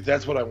 Like,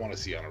 that's what I want to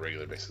see on a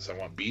regular basis. I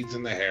want beads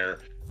in the hair,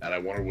 and I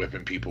want her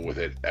whipping people with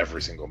it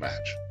every single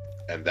match.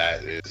 And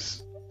that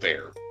is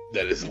fair.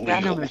 That is legal. Yeah,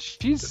 no,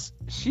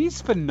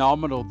 she's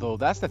phenomenal, though.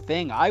 That's the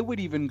thing. I would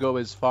even go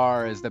as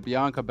far as that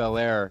Bianca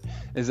Belair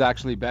is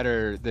actually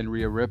better than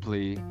Rhea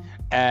Ripley,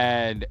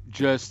 and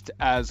just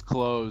as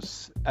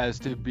close as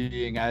to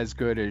being as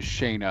good as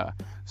Shayna.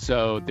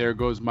 So there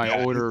goes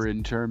my order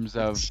in terms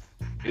of,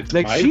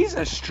 she's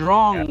a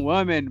strong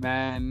woman,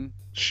 man.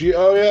 She's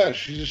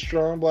a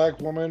strong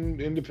black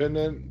woman,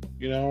 independent,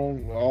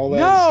 all that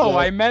No, stuff.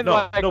 I meant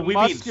we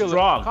mean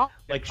strong.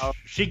 Like,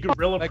 she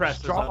gorilla like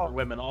presses strong. other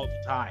women all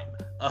the time.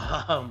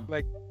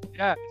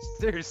 Yeah,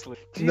 seriously.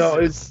 Jesus. No,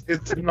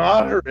 it's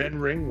not her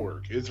in-ring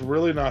work. It's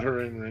really not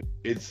her in-ring.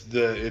 It's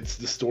the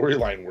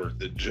storyline work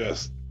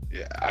that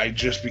I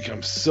just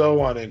become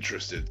so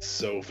uninterested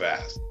so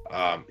fast.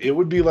 It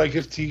would be like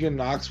if Tegan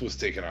Nox was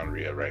taking on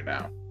Rhea right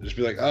now. It'd just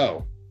be like,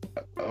 oh,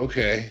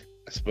 okay,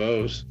 I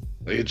suppose.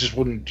 Like, it just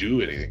wouldn't do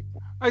anything.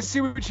 I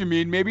see what you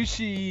mean. Maybe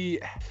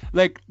she,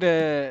 like,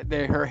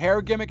 her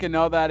hair gimmick and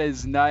all that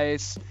is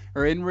nice.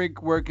 Her in-ring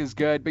work is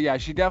good, but yeah,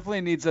 she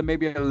definitely needs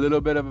maybe a little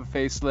bit of a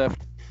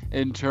facelift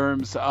in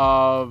terms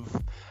of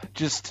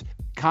just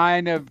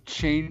kind of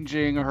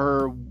changing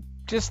her.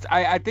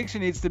 I think she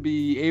needs to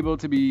be able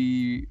to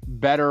be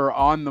better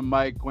on the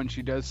mic when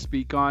she does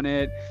speak on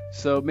it.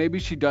 So maybe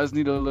she does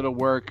need a little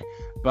work,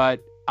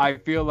 but I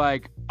feel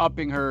like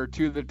upping her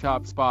to the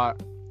top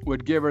spot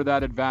would give her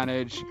that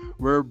advantage.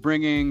 We're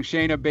bringing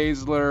Shayna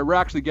Baszler. We're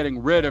actually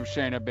getting rid of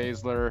Shayna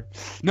Baszler.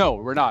 No,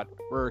 we're not.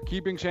 We're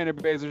keeping Shayna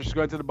Baszler. She's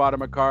going to the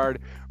bottom of card.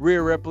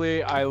 Rhea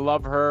Ripley, I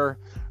love her,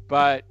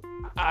 but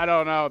I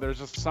don't know. There's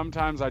just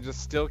sometimes I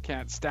just still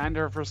can't stand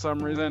her for some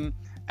reason.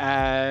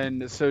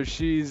 And so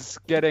she's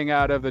getting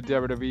out of the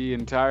WWE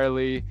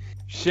entirely.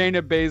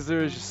 Shayna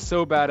Baszler is just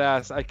so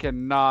badass. I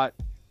cannot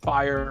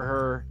fire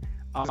her.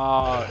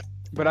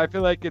 But I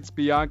feel like it's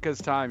Bianca's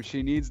time.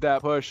 She needs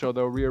that push,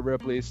 although Rhea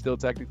Ripley still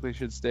technically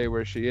should stay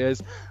where she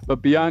is.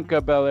 But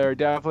Bianca Belair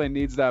definitely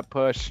needs that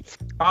push.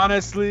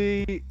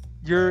 Honestly,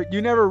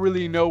 you never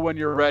really know when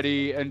you're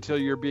ready until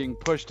you're being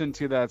pushed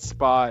into that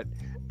spot.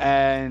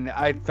 And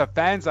the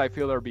fans, I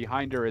feel, are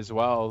behind her as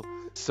well.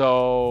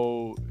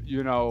 So,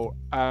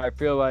 I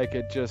feel like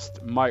it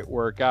just might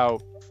work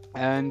out.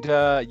 And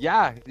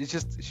it's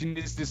just she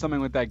needs to do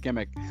something with that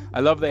gimmick. I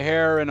love the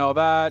hair and all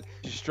that.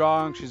 She's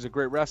strong. She's a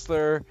great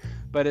wrestler.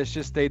 But it's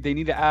just they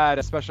need to add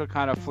a special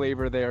kind of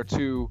flavor there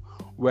too,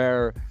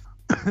 where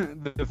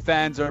the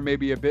fans are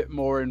maybe a bit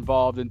more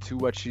involved into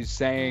what she's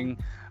saying.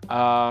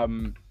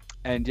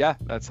 And yeah,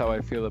 that's how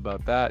I feel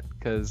about that,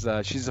 because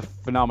she's a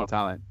phenomenal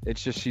talent.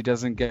 It's just she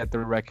doesn't get the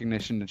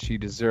recognition that she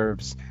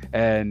deserves,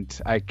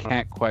 and I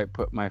can't quite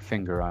put my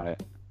finger on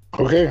it.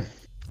 Okay.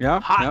 Yeah.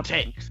 Hot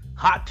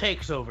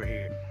takes over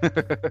here.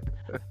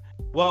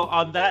 Well,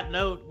 on that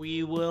note,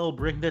 we will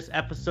bring this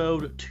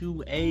episode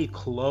to a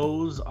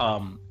close.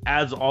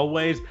 As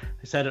always,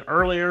 I said it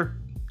earlier,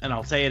 and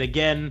I'll say it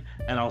again,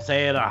 and I'll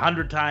say it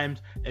 100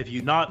 times. If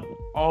you're not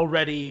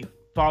already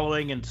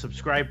following and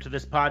subscribed to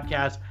this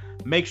podcast,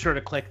 make sure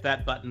to click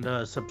that button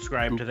to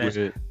subscribe to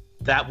this.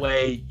 That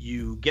way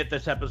you get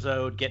this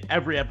episode, get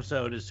every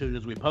episode as soon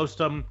as we post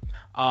them.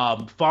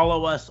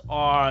 Follow us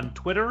on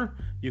Twitter.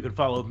 You can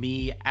follow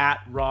me at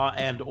Raw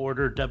and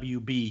Order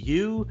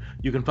WBU.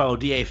 You can follow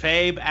DA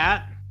Fabe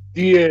at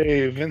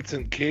DA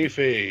Vincent K.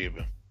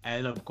 Fabe.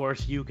 And of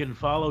course you can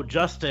follow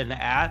Justin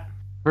at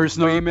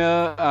personal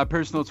email,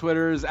 personal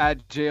Twitter is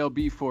at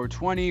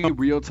JLB420.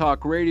 Real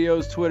Talk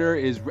Radio's Twitter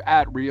is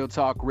at Real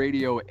Talk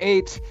Radio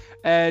 8.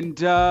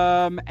 And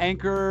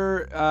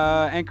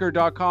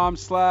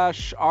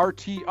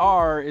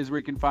anchor.com/RTR is where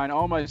you can find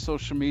all my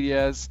social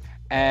medias.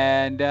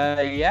 And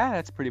yeah,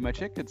 that's pretty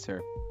much it, good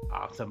sir.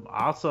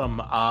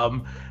 Awesome.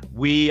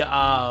 We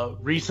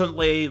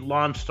recently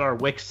launched our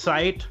Wix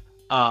site.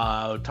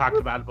 Talked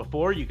about it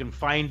before. You can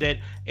find it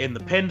in the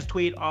pinned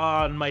tweet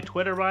on my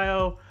Twitter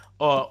bio.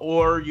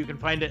 Or you can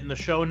find it in the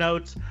show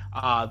notes.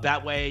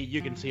 That way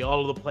you can see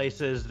all of the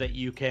places that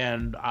you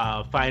can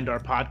find our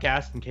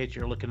podcast in case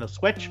you're looking to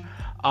switch.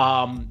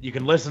 You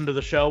can listen to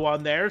the show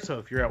on there. So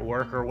if you're at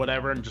work or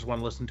whatever and just want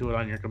to listen to it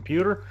on your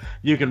computer,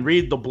 you can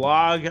read the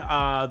blog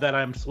that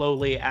I'm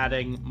slowly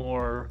adding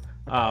more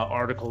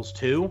articles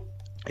to.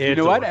 You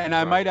know what? And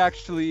I might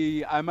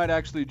actually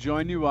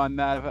join you on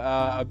that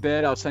a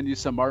bit. I'll send you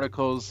some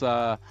articles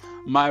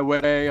my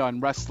way on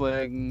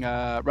wrestling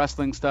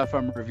stuff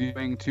I'm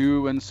reviewing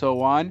too, and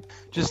so on,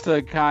 just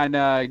to kind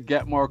of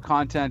get more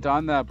content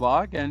on that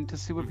blog and to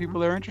see what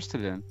people are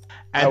interested in.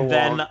 And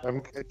then I'm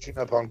catching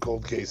up on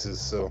cold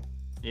cases, so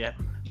yeah.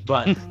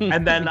 But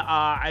and then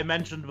I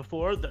mentioned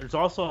before, there's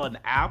also an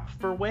app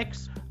for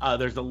Wix.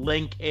 There's a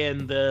link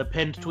in the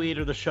pinned tweet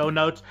or the show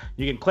notes.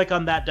 You can click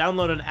on that,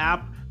 download an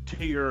app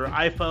to your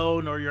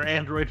iPhone or your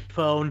Android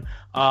phone,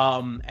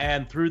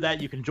 and through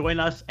that you can join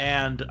us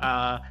and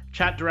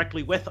chat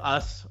directly with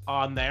us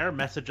on there,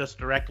 message us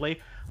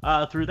directly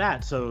through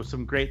that. So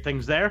some great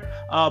things there.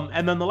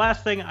 And then the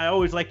last thing, I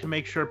always like to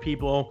make sure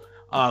people,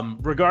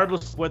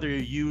 regardless of whether you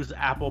use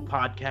Apple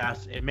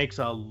Podcasts, it makes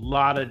a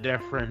lot of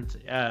difference.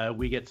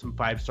 We get some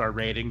 5-star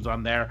ratings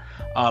on there.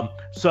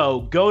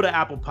 So go to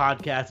Apple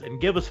Podcasts and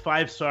give us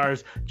 5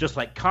 stars, just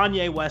like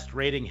Kanye West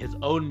rating his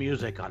own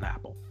music on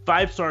Apple.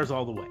 5 stars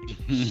all the way.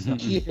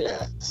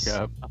 Yes.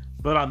 Yep.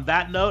 But on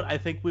that note, I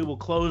think we will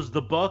close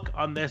the book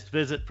on this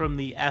visit from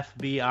the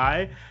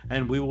FBI,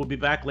 and we will be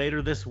back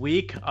later this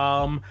week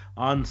on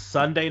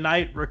Sunday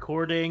night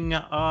recording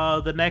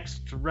the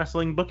next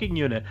wrestling booking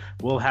unit.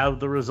 We'll have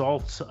the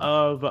results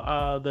of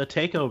the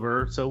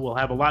takeover, so we'll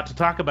have a lot to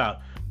talk about.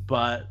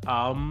 But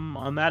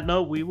on that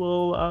note, we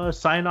will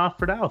sign off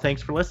for now.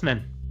 Thanks for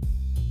listening.